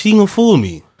daughter, she can fool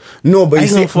me. No, but you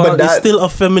see, but it's still a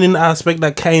feminine aspect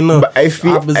that kind of. But I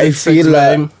feel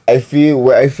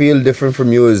different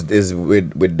from you is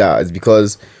with that. It's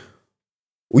because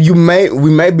we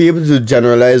might be able to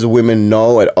generalize women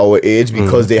now at our age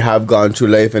because they have gone through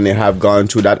life and they have gone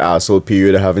through that asshole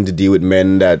period of having to deal with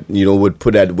men that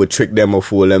would trick them or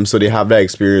fool them. So they have that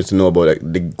experience to know about like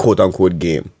the quote unquote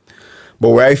game. But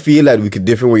where I feel like we could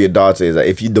differ with your daughter is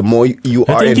that the more you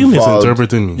are involved, you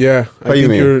misinterpreting me. Yeah, I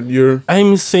think you're.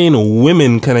 I'm saying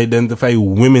women can identify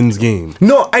women's game.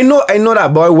 No, I know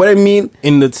that, but what I mean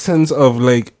in the sense of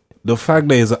like the fact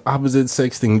that it's an opposite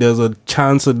sex thing, there's a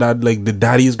chance of that, like the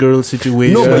daddy's girl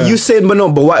situation. No, but you said,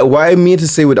 but what I mean to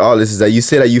say with all this is that you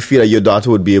say that you feel that your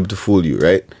daughter would be able to fool you,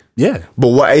 right? Yeah. But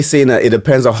what I say that it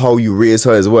depends on how you raise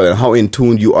her as well and how in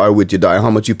tune you are with your daughter and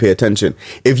how much you pay attention.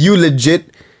 If you legit.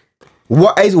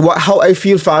 How I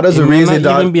feel fathers are raising that. It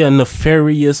might even be a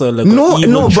nefarious or like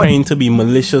trying to be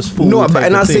malicious fool. No, but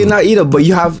I'm not saying that either. But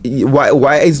you have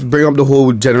why I bring up the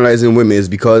whole generalizing women is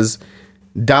because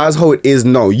that's how it is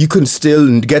now. You can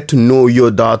still get to know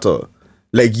your daughter,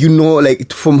 like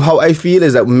like from how I feel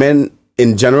is that men.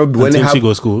 In general, when she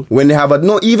go school,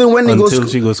 even when they go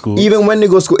school, even when they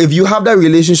go school, if you have that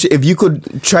relationship, if you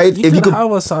could try it, if you could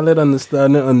have a solid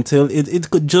understanding until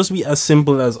it could just be as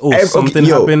simple as something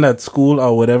happened at school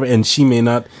or whatever, and she may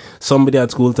not. Somebody at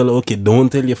school tell her, okay,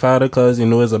 don't tell your father because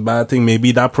it's a bad thing.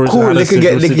 Maybe that person had a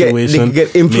situation. They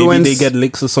get influence. Maybe they get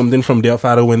licks or something from their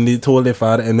father when they told their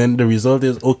father, and then the result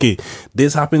is okay.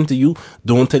 This happened to you.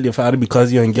 Don't tell your father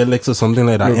because you can get licks or something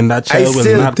like that. And that child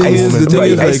will not come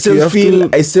home.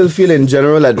 I still feel in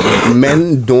general that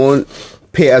men don't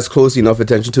pay as close enough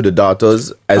attention to the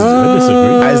daughters as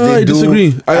they do.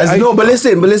 Disagree. But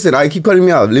listen. I keep cutting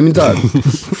me out. Let me talk.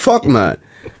 Fuck, man.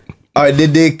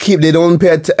 They don't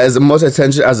pay as much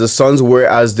attention as the sons,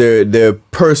 whereas their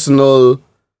personal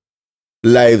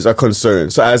lives are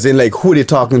concerned. So as in like who they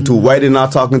talking to, why they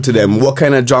not talking to them, what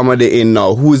kind of drama they in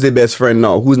now, who's their best friend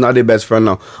now, who's not their best friend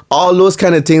now. All those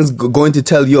kind of things going to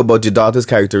tell you about your daughter's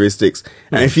characteristics.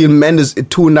 And I feel men just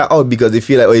tune that out because they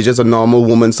feel like it's just a normal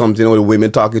woman something, or the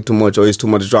women talking too much, or it's too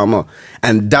much drama.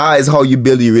 And that is how you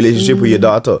build your relationship with your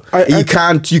daughter. You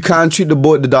can't treat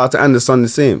both the daughter and the son the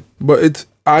same. But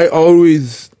I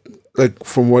always like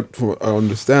from what I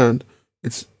understand,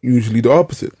 it's usually the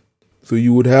opposite. So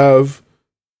you would have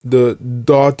the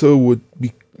daughter would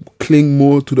cling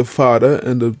more to the father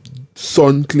and the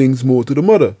son clings more to the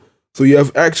mother. So you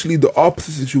have actually the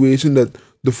opposite situation that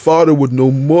the father would know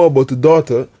more about the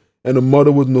daughter and the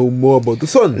mother would know more about the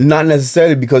son. Not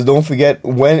necessarily, because don't forget,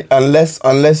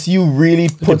 unless you really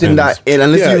put in that in,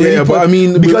 but I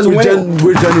mean, because we're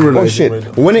generalizing. Oh shit! Right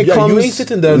now. When it comes, you ain't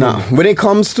sitting there. when it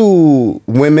comes to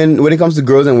women, when it comes to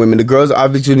girls and women, the girls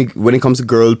obviously, when it comes to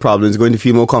girl problems, going to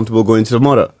feel more comfortable going to the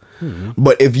mother.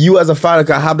 But if you as a father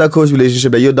can have that close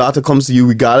relationship that your daughter comes to you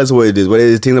regardless of what it is, whether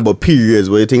it's things about periods,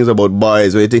 whether it's things about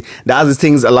boys, whether it's that's the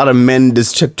things a lot of men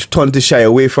just turn to shy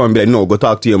away from and be like, no, go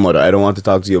talk to your mother. I don't want to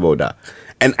talk to you about that.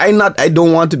 And I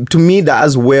don't want to me,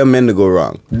 that's where men to go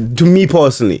wrong. To me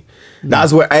personally.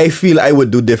 That's where I feel I would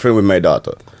do different with my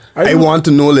daughter. I want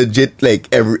to know legit like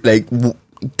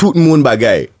tooth moon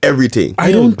bagay, everything.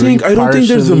 I don't think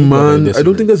there's a man, I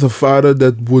don't think there's a father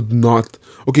that would not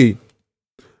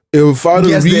if a father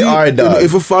yes, really, they are, dog.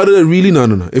 if a father that really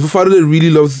if a father that really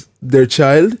loves their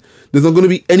child, there's not going to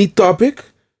be any topic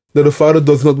that a father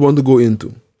does not want to go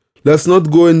into. Let's not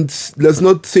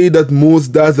say that most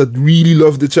dads that really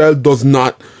love the child does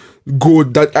not go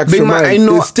that extra mile. I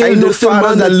know fathers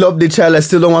that love the child that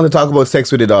still don't want to talk about sex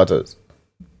with their daughters.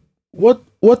 What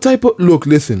type of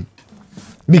listen?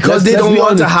 Because they don't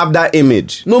want to have that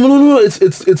image. No.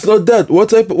 It's not that.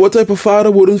 What type of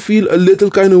father wouldn't feel a little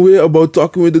kind of way about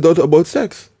talking with the daughter about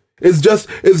sex? It's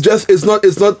not.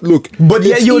 Look, but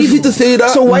yeah, it's easy to say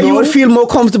that. So why you would feel more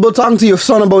comfortable talking to your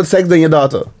son about sex than your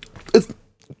daughter?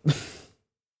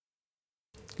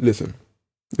 Listen.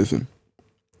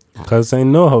 Because I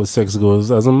know how sex goes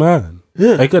as a man.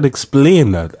 Yeah. I could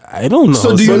explain that. I don't know.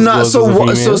 So do you not?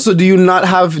 So do you not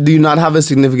have? Do you not have a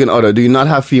significant other? Do you not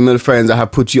have female friends that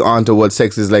have put you on to what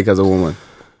sex is like as a woman?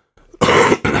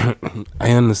 I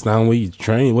understand what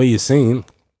you're saying,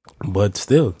 but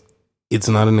still, it's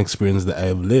not an experience that I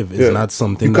have lived. It's not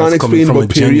something that's coming from a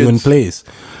genuine place.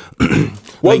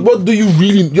 What do you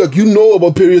really you know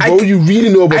about periods? What do you really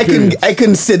know about periods? I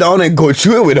can sit down and go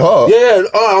through it with her. Yeah,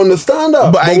 I understand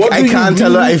that. But I can't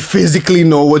tell her I physically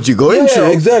know what you're going through.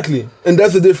 Yeah, exactly. And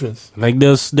that's the difference. Like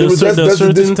there's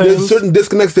certain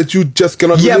disconnects that you just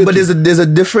cannot relate. Yeah, but there's a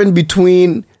difference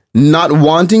between not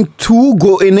wanting to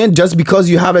go in it just because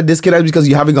you have a disconnect because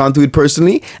you haven't gone through it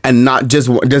personally, and not just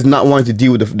not wanting to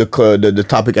deal with the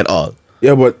topic at all.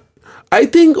 Yeah, but I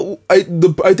think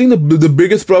the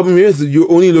biggest problem here is that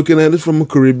you're only looking at it from a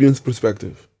Caribbean's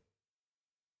perspective.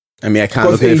 I mean, I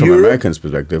can't look at it from an American's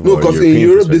perspective. No, because in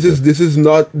Europe, this is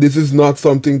not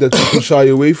something that people shy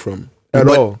away from at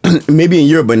all. Maybe in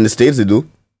Europe, but in the States they do.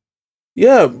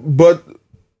 Yeah, but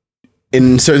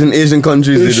in certain Asian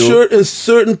countries they do. In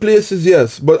certain places,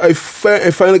 yes. But I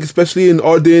find like, especially in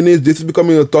our day and age, this is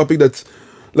becoming a topic that's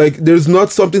like, there's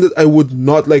not something that I would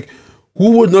not like.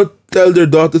 Who would not tell their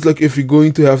daughters like, if you're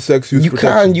going to have sex, use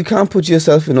protection? You can't put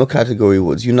yourself in no category,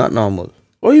 Woods. You're not normal.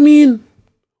 What do you mean?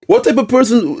 What type of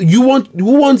person you want?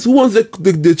 Who wants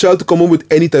the child to come home with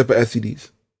any type of STDs?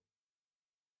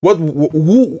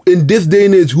 Who in this day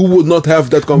and age, who would not have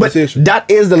that conversation? But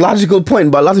that is the logical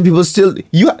point. But a lot of people still.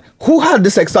 Who had the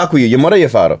sex talk with you? Your mother or your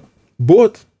father?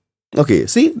 Both. Okay,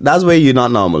 see, that's where you're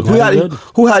not normal.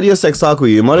 Who had your sex talk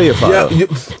with you? Your mother or your father? Yeah.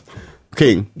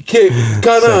 King.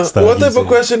 Kana, what type of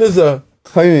question is that?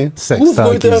 How you mean? Who's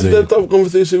going to have that type of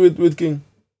conversation with King?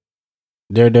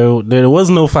 There was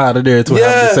no father there to have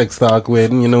the sex talk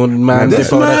with, man.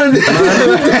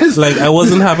 Like, I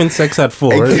wasn't having sex at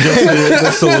 4.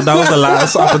 So that was the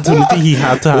last opportunity he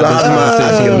had to have this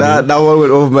conversation. That one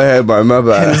went over my head, but my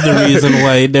bad. Hence the reason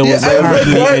why there was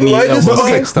hardly any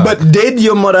sex talk. But did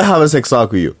your mother have a sex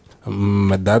talk with you?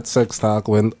 My dad's sex talk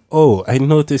went, I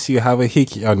noticed you have a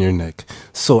hickey on your neck.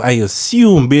 So I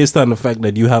assume, based on the fact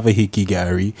that you have a hickey,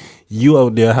 Gary, you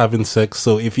out there having sex.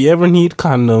 So if you ever need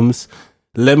condoms,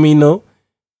 let me know.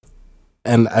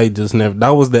 And I just never. That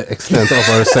was the extent of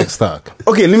our sex talk.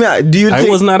 Okay, let me. Do you? I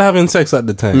was not having sex at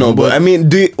the time. No, but I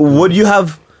mean, would you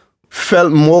have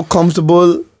felt more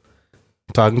comfortable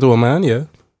talking to a man? Yeah.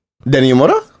 Than your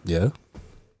mother? Yeah.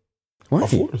 Why?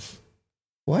 Of course.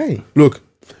 Why? Look.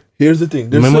 Here's the thing.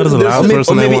 My mother's the last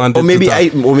person I wanted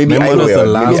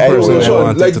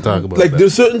to talk about. Like,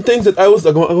 there's certain things that I was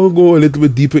like, I'm going to go a little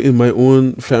bit deeper in my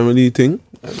own family thing.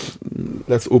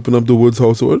 Let's open up the Woods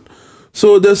household.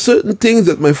 So there's certain things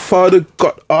that my father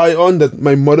got eye on that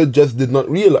my mother just did not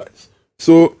realize.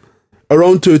 So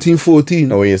around 13,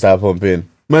 14. Oh, when you start pumping.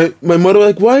 My mother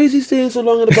was like, why is he staying so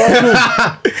long in the bathroom?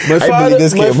 my father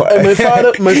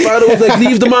was like,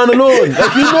 leave the man alone.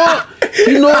 Like,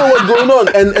 you know what's going on.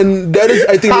 And that is,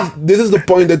 I think this is the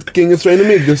point that King is trying to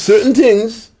make. There's certain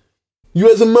things, you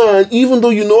as a man, even though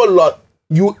you know a lot,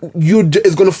 you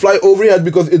it's going to fly over your head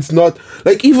because it's not,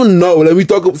 like, even now, like we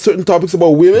talk about certain topics about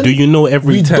women. Do you know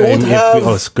every time if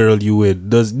a girl you with,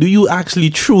 do you actually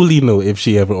truly know if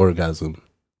she ever orgasmed?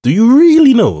 Do you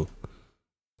really know?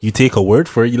 You take her word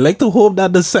for it. You like to hope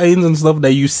that the signs and stuff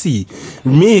that you see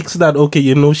makes that okay,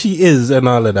 you know she is and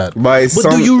all of that. But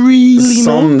do you really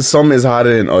know? Some is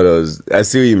harder than others. I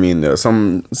see what you mean though.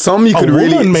 Some you could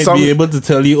really. A woman might be able to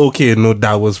tell you, okay, no,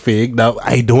 that was fake. That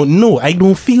I don't know. I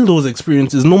don't feel those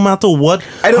experiences, no matter what.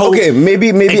 I don't. Okay, maybe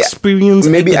experience.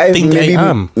 Maybe I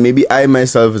am. Maybe I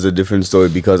myself is a different story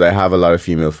because I have a lot of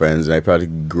female friends and I probably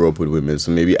grew up with women, so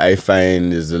maybe I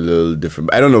find is a little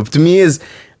different. I don't know.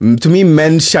 To me,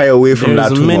 men shy away from that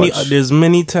too much. There's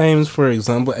many times, for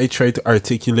example, I try to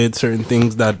articulate certain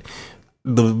things that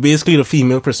basically the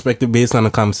female perspective based on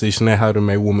a conversation I had with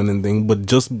my woman and thing, but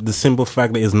just the simple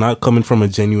fact that it's not coming from a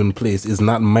genuine place, it's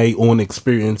not my own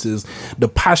experiences. The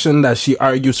passion that she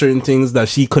argues certain things, that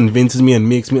she convinces me and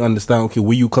makes me understand, okay,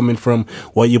 where you coming from,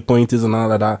 what your point is and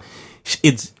all of that.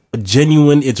 It's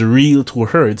genuine, it's real to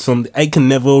her. It's something I can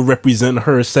never represent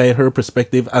her side, her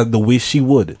perspective as the way she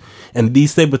would. And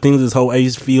these type of things is how I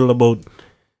feel about,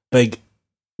 like,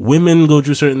 women go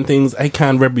through certain things. I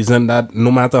can't represent that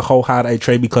no matter how hard I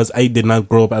try because I did not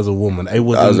grow up as a woman. I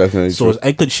wasn't, so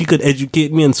she could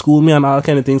educate me and school me on all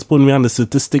kind of things, put me on the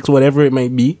statistics, whatever it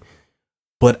might be.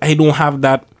 But I don't have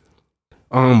that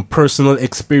personal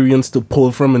experience to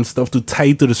pull from and stuff to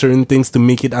tie to the certain things to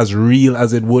make it as real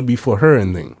as it would be for her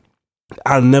and thing.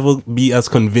 I'll never be as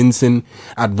convincing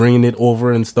at bringing it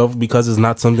over and stuff because it's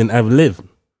not something I've lived.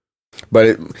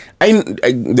 But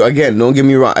again, don't get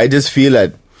me wrong. I just feel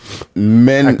that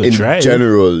men in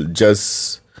general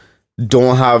just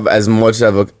don't have as much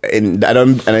of a.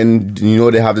 And you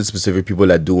know they have the specific people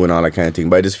that do and all that kind of thing.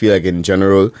 But I just feel like in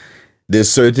general, there's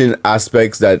certain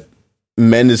aspects that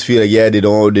men just feel like they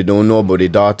don't know about their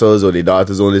daughters or their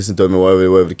daughters don't listen to them or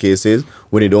whatever the case is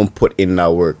when they don't put in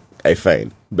that work. I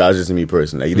find that's just me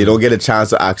personally. Like, they don't get a chance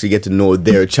to actually get to know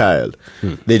their child.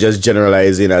 They just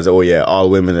generalize it as all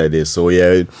women like this. So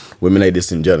women like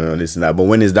this in general, this and that. But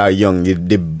when it's that young,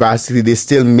 they're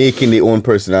still making their own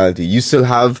personality. You still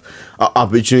have an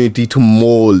opportunity to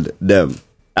mold them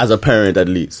as a parent, at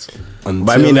least. But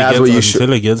I mean, that's what you should.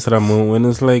 Until it gets to that moment when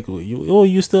it's like,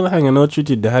 you still hanging out with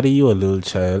your daddy, you a little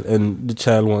child, and the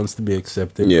child wants to be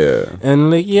accepted. Yeah.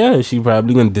 And like, she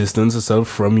probably gonna distance herself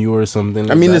from you or something.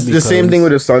 I mean, it's the same thing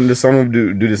with the son. The son will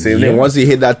do the same thing. Once he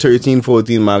hit that 13,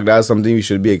 14 mark, that's something you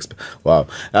should be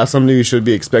that's something you should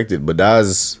be expected. But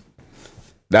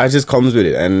that just comes with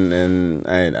it. And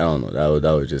I don't know.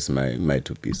 That was just my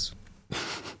 2 piece.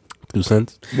 2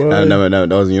 cents. No, that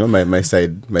was my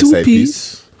side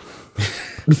piece.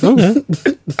 Okay.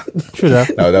 True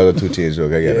that. No, that was a 2 change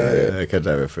joke. I can't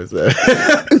have it first.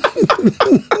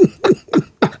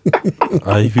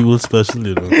 People special,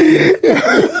 you know.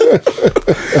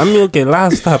 I mean, okay,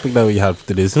 last topic that we have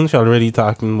today, since you're already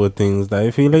talking about things that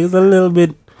I feel like it's a little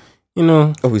bit, you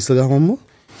know. Oh, we still got one more?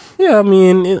 Yeah, I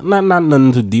mean, not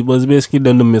nothing too deep, but it's basically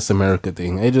the Miss America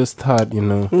thing. I just thought, you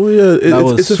know, that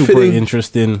was super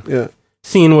interesting. Yeah.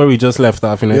 Seeing where we just left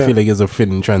off, and I feel like it's a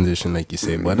fitting transition, like you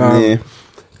say. But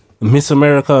Miss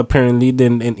America, apparently,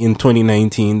 then in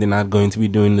 2019, they're not going to be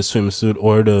doing the swimsuit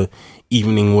or the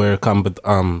evening wear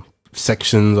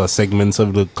sections or segments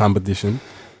of the competition.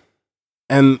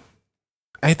 And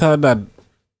I thought that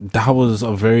was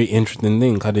a very interesting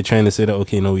thing, because they're trying to say that,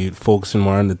 okay, we're focusing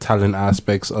more on the talent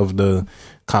aspects of the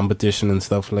competition and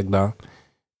stuff like that.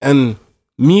 And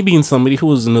me being somebody who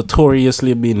was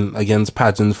notoriously been against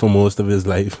pageants for most of his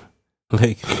life,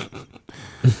 like,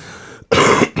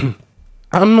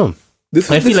 I don't know.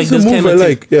 I feel like this kind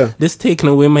of this taking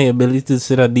away my ability to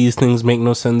say that these things make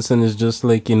no sense and it's just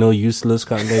like, useless.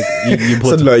 Kind of like you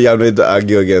put. So you have no to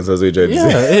argue against, as we trying to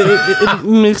say. It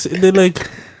makes they like.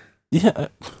 Yeah,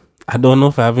 I don't know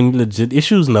if I have any legit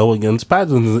issues now against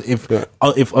pageants.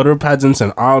 If other pageants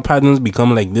and all pageants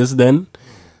become like this, then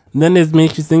it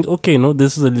makes you think, okay, no,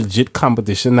 this is a legit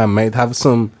competition that might have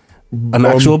an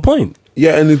actual point.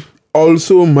 Yeah, and it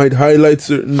also might highlight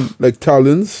certain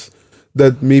talents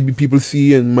that maybe people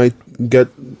see and might get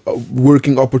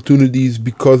working opportunities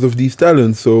because of these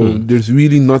talents. So there's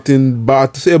really nothing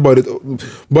bad to say about it.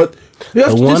 But you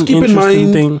have to just keep in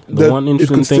mind that it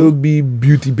could still be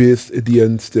beauty based at the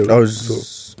end.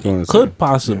 Still, could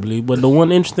possibly. But the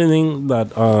one interesting thing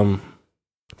that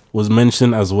was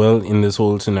mentioned as well in this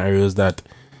whole scenario is that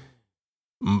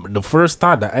the first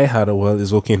thought that I had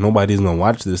is, okay, nobody's gonna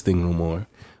watch this thing no more.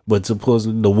 But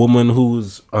supposedly the woman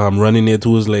who's running it,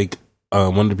 who's like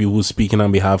one of the people who's speaking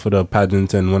on behalf of the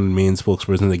pageant and one of the main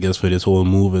spokespersons, I guess, for this whole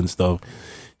move and stuff,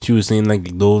 she was saying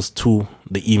like those two,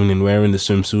 the evening wear and the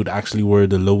swimsuit, actually were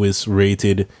the lowest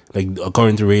rated, like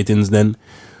according to ratings then,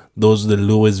 those are the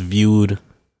lowest viewed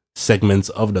segments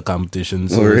of the competition.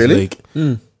 So really? It's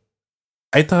like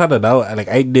I thought it out. Like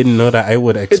I didn't know that I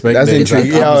would expect That's the exact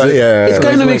intriguing. opposite. It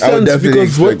kind of makes I would sense definitely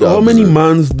because expect the how many opposite.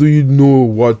 mans do you know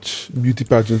watch beauty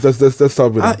pageants? Let's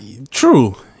start with that.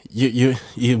 True. You're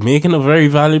making a very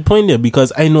valid point there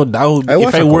because I know that would, I if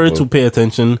watch I a were couple. to pay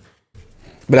attention,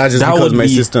 But that's just That because would my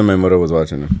be- sister and my mother was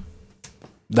watching it.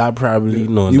 that probably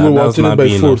no. You that, were that's watching it not by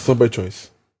being force, not by choice.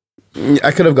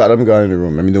 I could have got them gone in the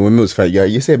room. I mean, the women was fine. Yeah,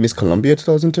 you said Miss Columbia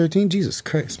 2013? Jesus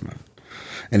Christ, man.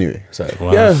 Anyway, sorry.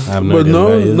 Wow, Yeah, I have no but idea now, what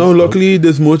that is. now luckily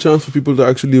there's more chance for people to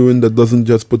actually win that doesn't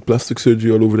just put plastic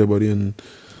surgery all over their body and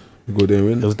go there and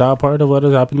win. Is that part of what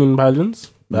is happening in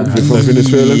pageants? From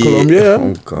Venezuela and Colombia, yeah.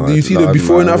 Oh, God, Do you see the Lord,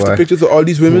 before and man, after why- pictures of all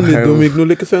these women? They why- don't make no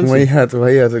lick of sense. Why you had to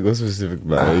go specific,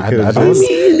 man? You I could've don't- just- it's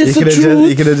you the could have truth. just,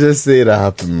 you could have just said that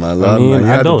happened, man. Lord, mean, man, you I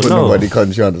had to don't put know. nobody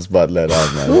country on the spotlight,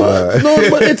 man. Why? No,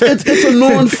 but it's a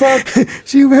known fact.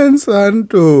 She went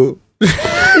Santo.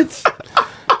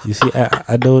 You see,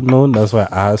 I don't know. That's why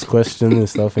I ask questions and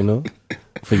stuff. You know,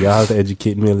 for y'all to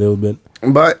educate me a little bit.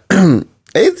 But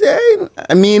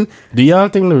I mean, Do y'all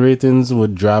think the ratings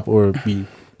would drop or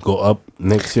go up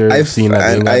next year? Seeing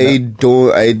that thing like I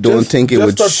that? don't think it just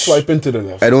would. start swiping to the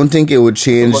left. I don't think it would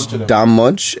change bunch of them. that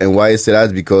much. And why I say that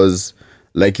is because,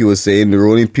 like you were saying, the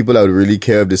only people that would really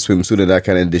care if the swimsuit and that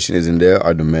kind of edition is in there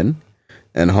are the men.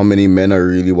 And how many men are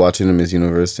really watching the Miss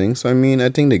Universe thing? So I mean, I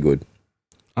think they're good.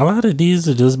 A lot of these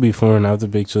are just before and after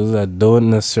pictures that don't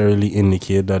necessarily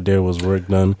indicate that there was work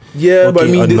done. Yeah, but I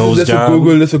Okay, mean, a this nose is just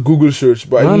job. that's a Google search.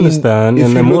 But I I mean, understand, if and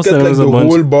you then look most at of them like is a the bunch-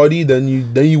 whole body, then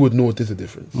you would notice a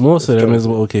difference. Most of them is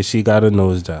okay. She got a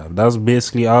nose job. That's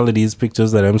basically all of these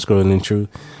pictures that I'm scrolling through.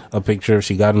 A picture of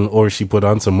she got or she put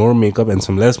on some more makeup and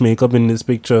some less makeup in this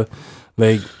picture,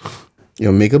 like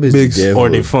Your makeup is Bigs. the devil. or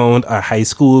they found a high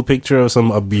school picture of some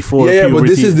before. Yeah, but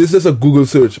puberty. this is a Google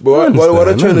search. But what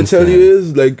I'm trying to tell you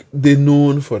is like they're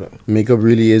known for that. Makeup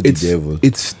really is It's the devil.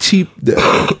 it's cheap there.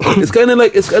 it's kind of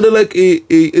like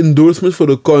a endorsement for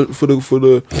the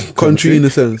country in a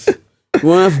sense. You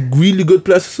want to have really good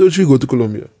plastic surgery, go to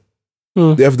Colombia.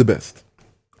 They have the best,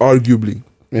 arguably.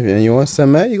 If you want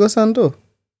Seme, you go Santo.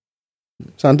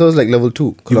 Santo is like level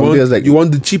 2. Colombia is like you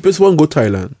want the cheapest one, go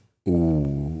Thailand.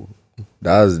 ooh.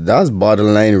 That's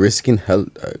borderline risking health.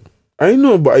 I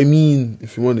know, but I mean,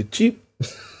 if you want it cheap.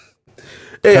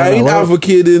 Hey, I ain't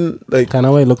advocating like. Kind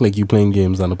of way look like you playing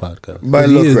games on the podcast. But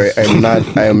He look, is.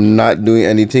 right, I am not doing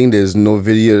anything. There's no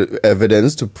video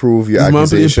evidence to prove your This man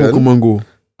playing accusation. Pokemon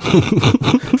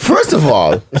Go. First of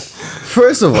all,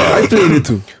 I played it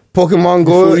too. Pokemon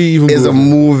Go Before you even is go a there.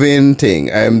 moving thing.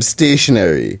 I am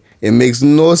stationary. It makes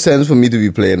no sense for me to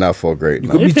be playing that fuck right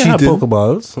now. could If be you had cheating.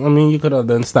 Pokeballs, I mean, you could have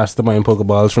done stats to mine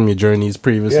Pokeballs from your journeys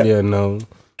previously, Yeah. and now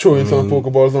Throwing some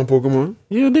Pokeballs on Pokemon.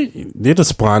 they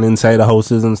just spawn inside the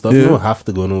houses and stuff. You Yeah. don't have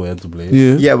to go nowhere to play.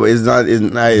 Yeah. Yeah, but it's not. It's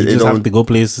not. You It just have don't. to go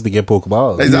places to get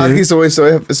Pokeballs. Exactly. So if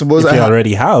suppose If I you have,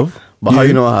 already have, but how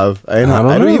you know I have? I don't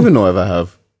don't know. even know if I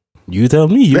have. you tell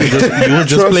me. You were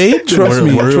just playing. Trust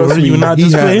me. Were you not he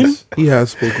just has, playing? He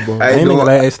has Pokeball. I I ain't know- gonna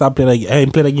lie, I stopped playing. I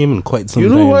ain't played that game in quite some You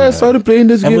time. know why I man. started playing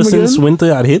this game Ever again? since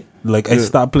winter had hit, like I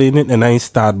stopped playing it and I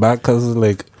start back because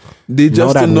like They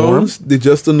just that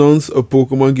announced a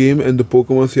Pokemon game, and the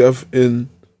Pokemons you have in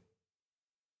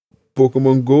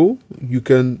Pokemon Go, you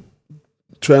can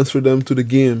transfer them to the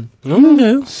game.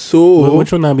 okay. So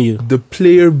Which one that be? the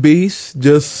player base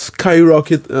just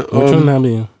skyrocket. Which one that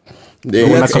be? They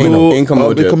one ain't that coming coming out? out. Ain't come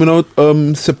out they're yet. coming out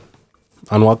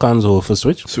On what console for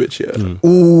Switch? Switch, yeah.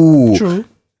 Ooh. True.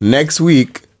 Next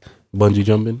week. Bungee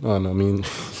jumping? Oh no, I mean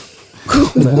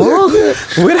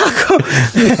Where that come?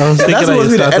 I was thinking That's that supposed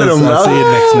to you be the started end of the to say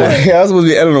it next month. month. Yeah, that's supposed to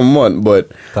be the end of the month, but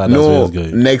Thought that's where no. it's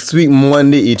going. Next week,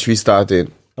 Monday, E3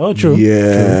 started. Oh true.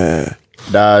 Yeah.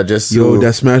 That just Yo,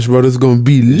 that Smash Brothers gonna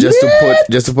be lit. just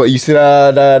to put. You see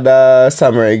the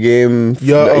samurai game?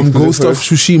 Yeah, the exclusive Ghost of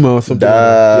first? Tsushima or something.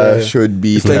 That Yeah. should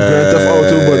be. It's like Grand Theft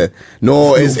Auto, but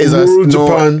no, it's a rural no.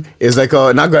 Japan. It's like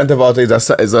a not Grand Theft Auto.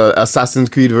 It's a Assassin's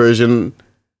Creed version,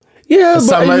 Yeah, a but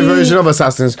samurai I mean, version of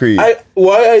Assassin's Creed.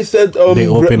 why I said The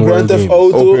open Grand world Theft games.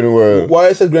 Auto. Open world. Why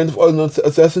I said Grand Theft Auto, not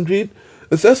Assassin's Creed.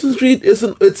 Assassin's Creed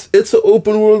isn't. It's an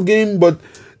open world game, but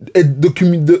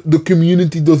the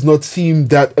community does not seem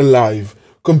that alive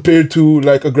compared to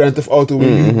like a Grand Theft Auto where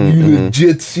you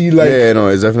legit see like yeah, no,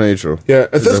 it's definitely true. yeah.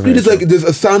 Assassin's Creed is like there's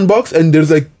a sandbox and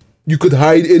there's like you could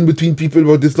hide in between people,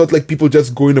 but it's not like people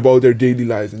just going about their daily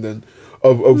lives and then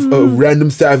a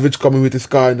random savage coming with his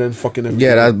car and then fucking everything.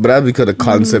 Yeah, but that's because the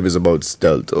concept is about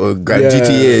stealth. Or Yeah. GTA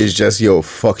is just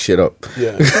fuck shit up.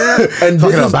 Yeah, and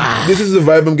Fuck it up. this is the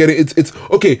vibe I'm getting. It's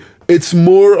okay. It's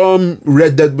more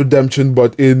Red Dead Redemption,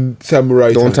 but in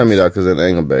samurai. Don't times. tell me that because I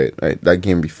ain't gonna buy it. Right? That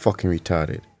game be fucking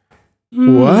retarded.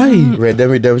 Why? Red Dead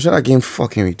Redemption, that game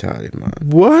fucking retarded, man.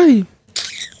 Why?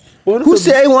 Who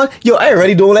say I want? Yo, I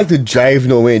already don't like to drive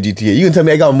nowhere in GTA. You can tell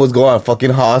me I got almost go on fucking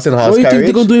horse and horse What do you carriage?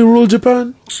 think they're gonna do in rural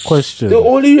Japan? Question. They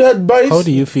only had bikes. How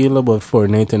do you feel about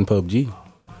Fortnite and PUBG?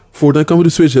 Fortnite come with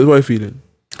the Switch. That's what I'm feeling.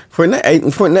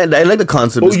 Fortnite, I like the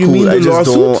concept. Oh, It's you cool. mean the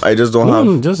lawsuit? I just don't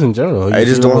have. Just in general. how I you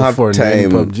just feel don't about have Fortnite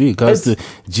time. and PUBG, because the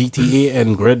GTA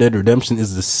and Red Dead Redemption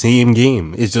is the same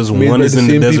game. It's just Made one by is the in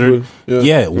the same desert. people.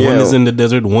 Yeah, one Yeah. is in the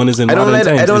desert. One is in I don't modern like.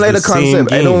 times. I don't like the It's same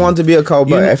concept. I game. don't want to be a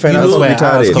cowboy. I find that That's so why I asked,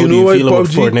 retarded. how You do know you why feel about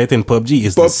PUBG Fortnite and PUBG?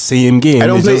 It's the same game. I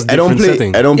don't It's play. just I don't different play.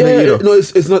 setting. I don't play either. No,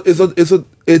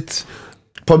 it's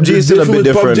PUBG is still a bit with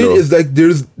different. PUBG Though. is like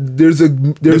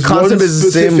there's concept one is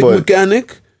the same, specific but-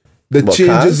 mechanic that What,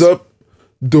 changes cars? up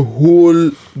the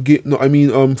whole game. No, I mean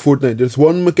Fortnite. There's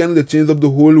one mechanic that changes up the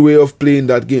whole way of playing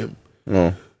that game.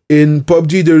 No. In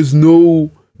PUBG, there's no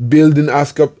building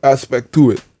aspect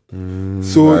to it.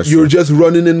 So that's you're true. just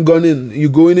running and gunning. You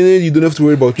go in it, you don't have to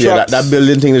worry about Yeah, traps. that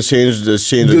building thing has changed. Just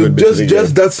changed a good bit. of the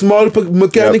Just game. that small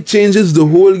mechanic changes the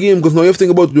whole game, because now you have to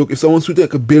think about, look, if someone's shooting, I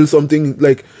could build something,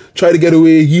 like try to get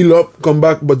away, heal up, come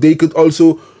back, but they could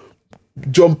also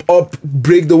jump up,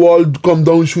 break the wall, come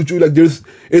down, shoot you. Like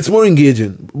it's more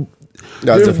engaging.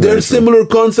 That's They're definitely true. similar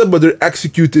concept, but they're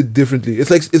executed differently. It's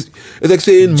like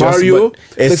saying Just- Mario. but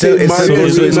it's still- saying it's still Mario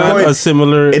goes to and his Rayman. point. a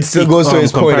similar. It still goes to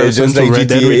his point. It's comparison just to like Red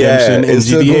Dead GTA. Redemption Yeah, and it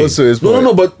still GTA. goes to his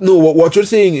point. No. What you're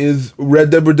saying is Red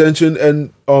Dead Redemption and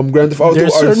Grand Theft Auto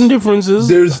There's are certain differences.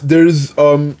 There's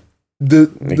the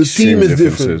Extreme theme is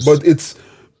different, differences. but it's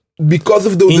because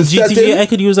of the In the GTA, setting. I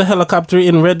could use a helicopter.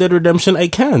 In Red Dead Redemption, I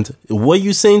can't. What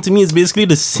you saying to me is basically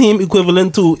the same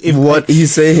equivalent to if What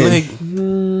he's saying. Like,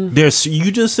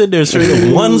 you just said there's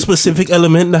certain one specific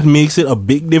element that makes it a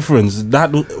big difference.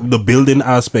 That the building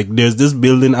aspect. There's this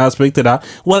building aspect to that.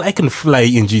 Well, I can fly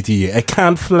in GTA. I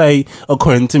can't fly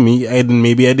according to me.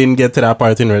 Maybe I didn't get to that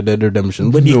part in Red Dead Redemption,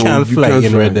 but you No, can't you fly can't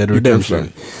in fly. Red Dead You can't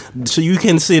Redemption. So you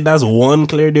can say that's one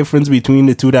clear difference between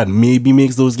the two that maybe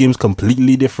makes those games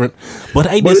completely different. But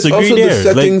I But it's disagree also there. the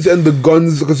settings and the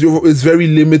guns, because it's very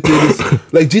limited.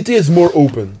 Like GTA is more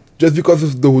open just because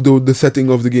of the setting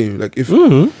of the game. Like if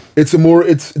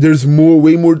there's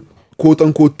way more quote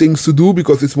unquote things to do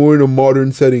because it's more in a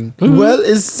modern setting. Well,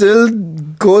 it still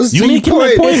goes You to your making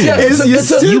my point. point. You're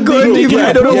still going making deep. my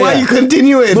I don't know point. why you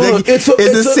continue it. No, Like, it's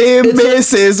the same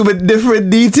basis with different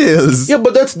details. Yeah,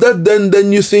 but that's that.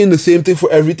 Then you're saying the same thing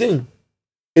for everything.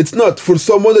 It's not for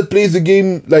someone that plays the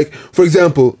game. Like for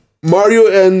example, Mario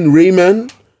and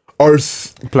Rayman are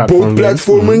both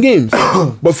platformer games.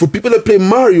 But for people that play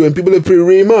Mario and people that play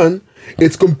Rayman,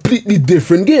 it's completely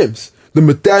different games. The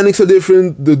mechanics are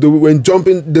different. The when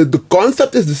jumping, the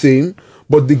concept is the same,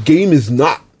 but the game is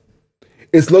not.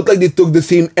 It's not like they took the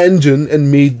same engine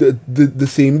and made the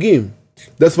same game.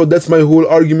 That's my whole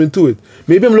argument to it.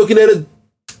 Maybe I'm looking at it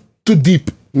too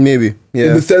deep. Maybe, yeah.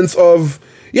 In the sense of,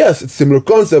 yes, it's similar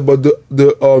concept, but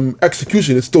the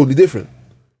execution is totally different.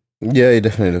 Yeah, you're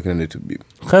definitely looking at it to be.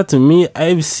 Cause to me,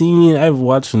 I've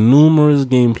watched numerous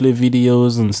gameplay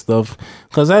videos and stuff.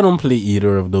 Cause I don't play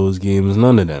either of those games,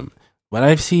 none of them. But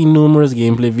I've seen numerous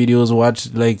gameplay videos,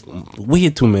 watched like way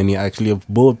too many actually, of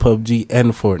both PUBG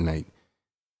and Fortnite.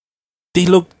 The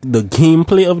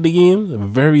gameplay of the game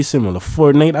very similar.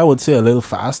 Fortnite, I would say a little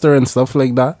faster and stuff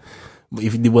like that.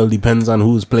 Depends on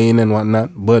who's playing and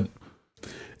whatnot. But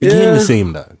the game is the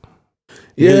same, dog.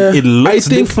 Yeah, it looks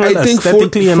different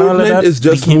aesthetically and all of that. Fortnite is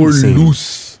just became more the same.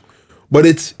 loose, but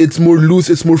it's more loose.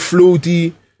 It's more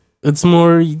floaty. It's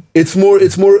more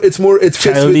It's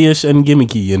childish and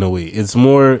gimmicky in a way. It's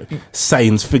more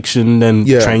science fiction than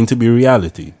trying to be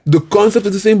reality. The concept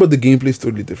is the same, but the gameplay is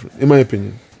totally different, in my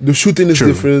opinion. The shooting is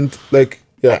different. Like,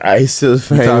 yeah, I still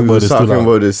find we were talking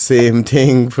about the same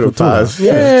thing for the past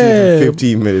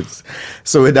 15 minutes.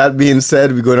 So with that being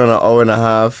said, we're going on an hour and a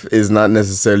half. Is not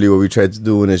necessarily what we try to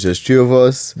do when it's just three of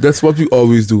us. that's what we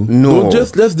always do. No.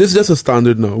 this is just a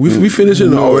standard now. We finish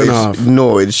in an hour and a half.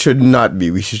 No, it should not be.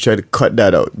 We should try to cut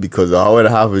that out because an hour and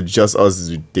a half with just us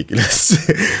is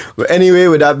ridiculous. But anyway,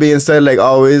 with that being said, like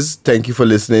always, thank you for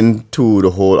listening to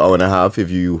the whole hour and a half if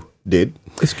you did.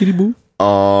 Skitty boo.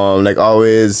 Like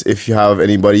always, if you have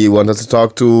anybody you want us to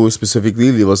talk to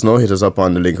specifically, leave us know. Hit us up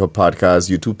on the Link Up Podcast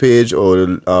YouTube page or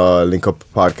Link Up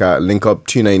Podcast, Link Up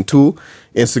 392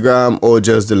 Instagram, or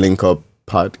just the Link Up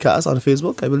Podcast on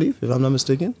Facebook, I believe, if I'm not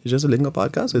mistaken. It's just a Link Up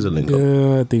Podcast or is it a Link Up?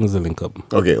 Yeah, I think it's a link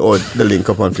up. Okay, or the Link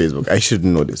Up on Facebook. I should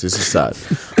know this. This is sad.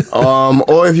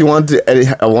 Or if you want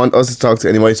us to talk to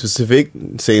anybody specific,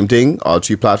 same thing, all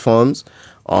three platforms.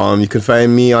 You can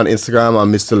find me on Instagram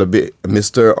on Mr.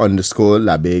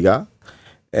 _Labega.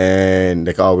 And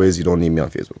like always, you don't need me on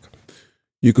Facebook.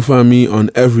 You can find me on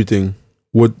everything.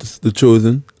 What's the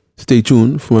Chosen? Stay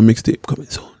tuned for my mixtape coming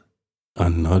soon.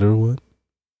 Another one?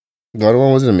 The other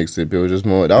one wasn't a mixtape. It was just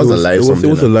more. That was a live. It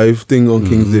was a live thing on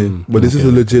King's Day, but this is a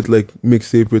okay. legit like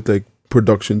mixtape with like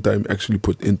production time actually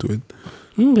put into it.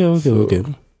 Okay.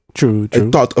 True. I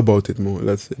thought about it more.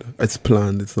 Let's say that. It's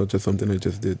planned. It's not just something I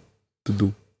just did to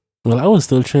do. Well, I was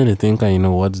still trying to think.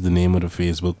 What's the name of the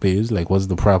Facebook page? Like, what's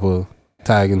the proper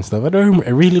tag and stuff? I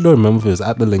really don't remember if it's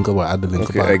at the link up or at the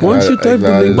link up. Once you type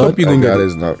the link up, you can get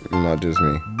it. That is not just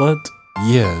me. But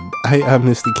yeah, I am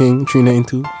Mr. King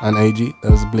 392 on IG.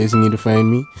 That's the place you need to find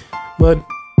me. But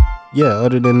yeah,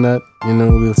 other than that,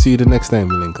 we'll see you the next time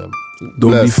we link up.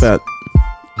 Don't be fat.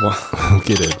 Wow.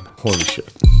 Okay then. Holy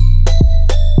shit.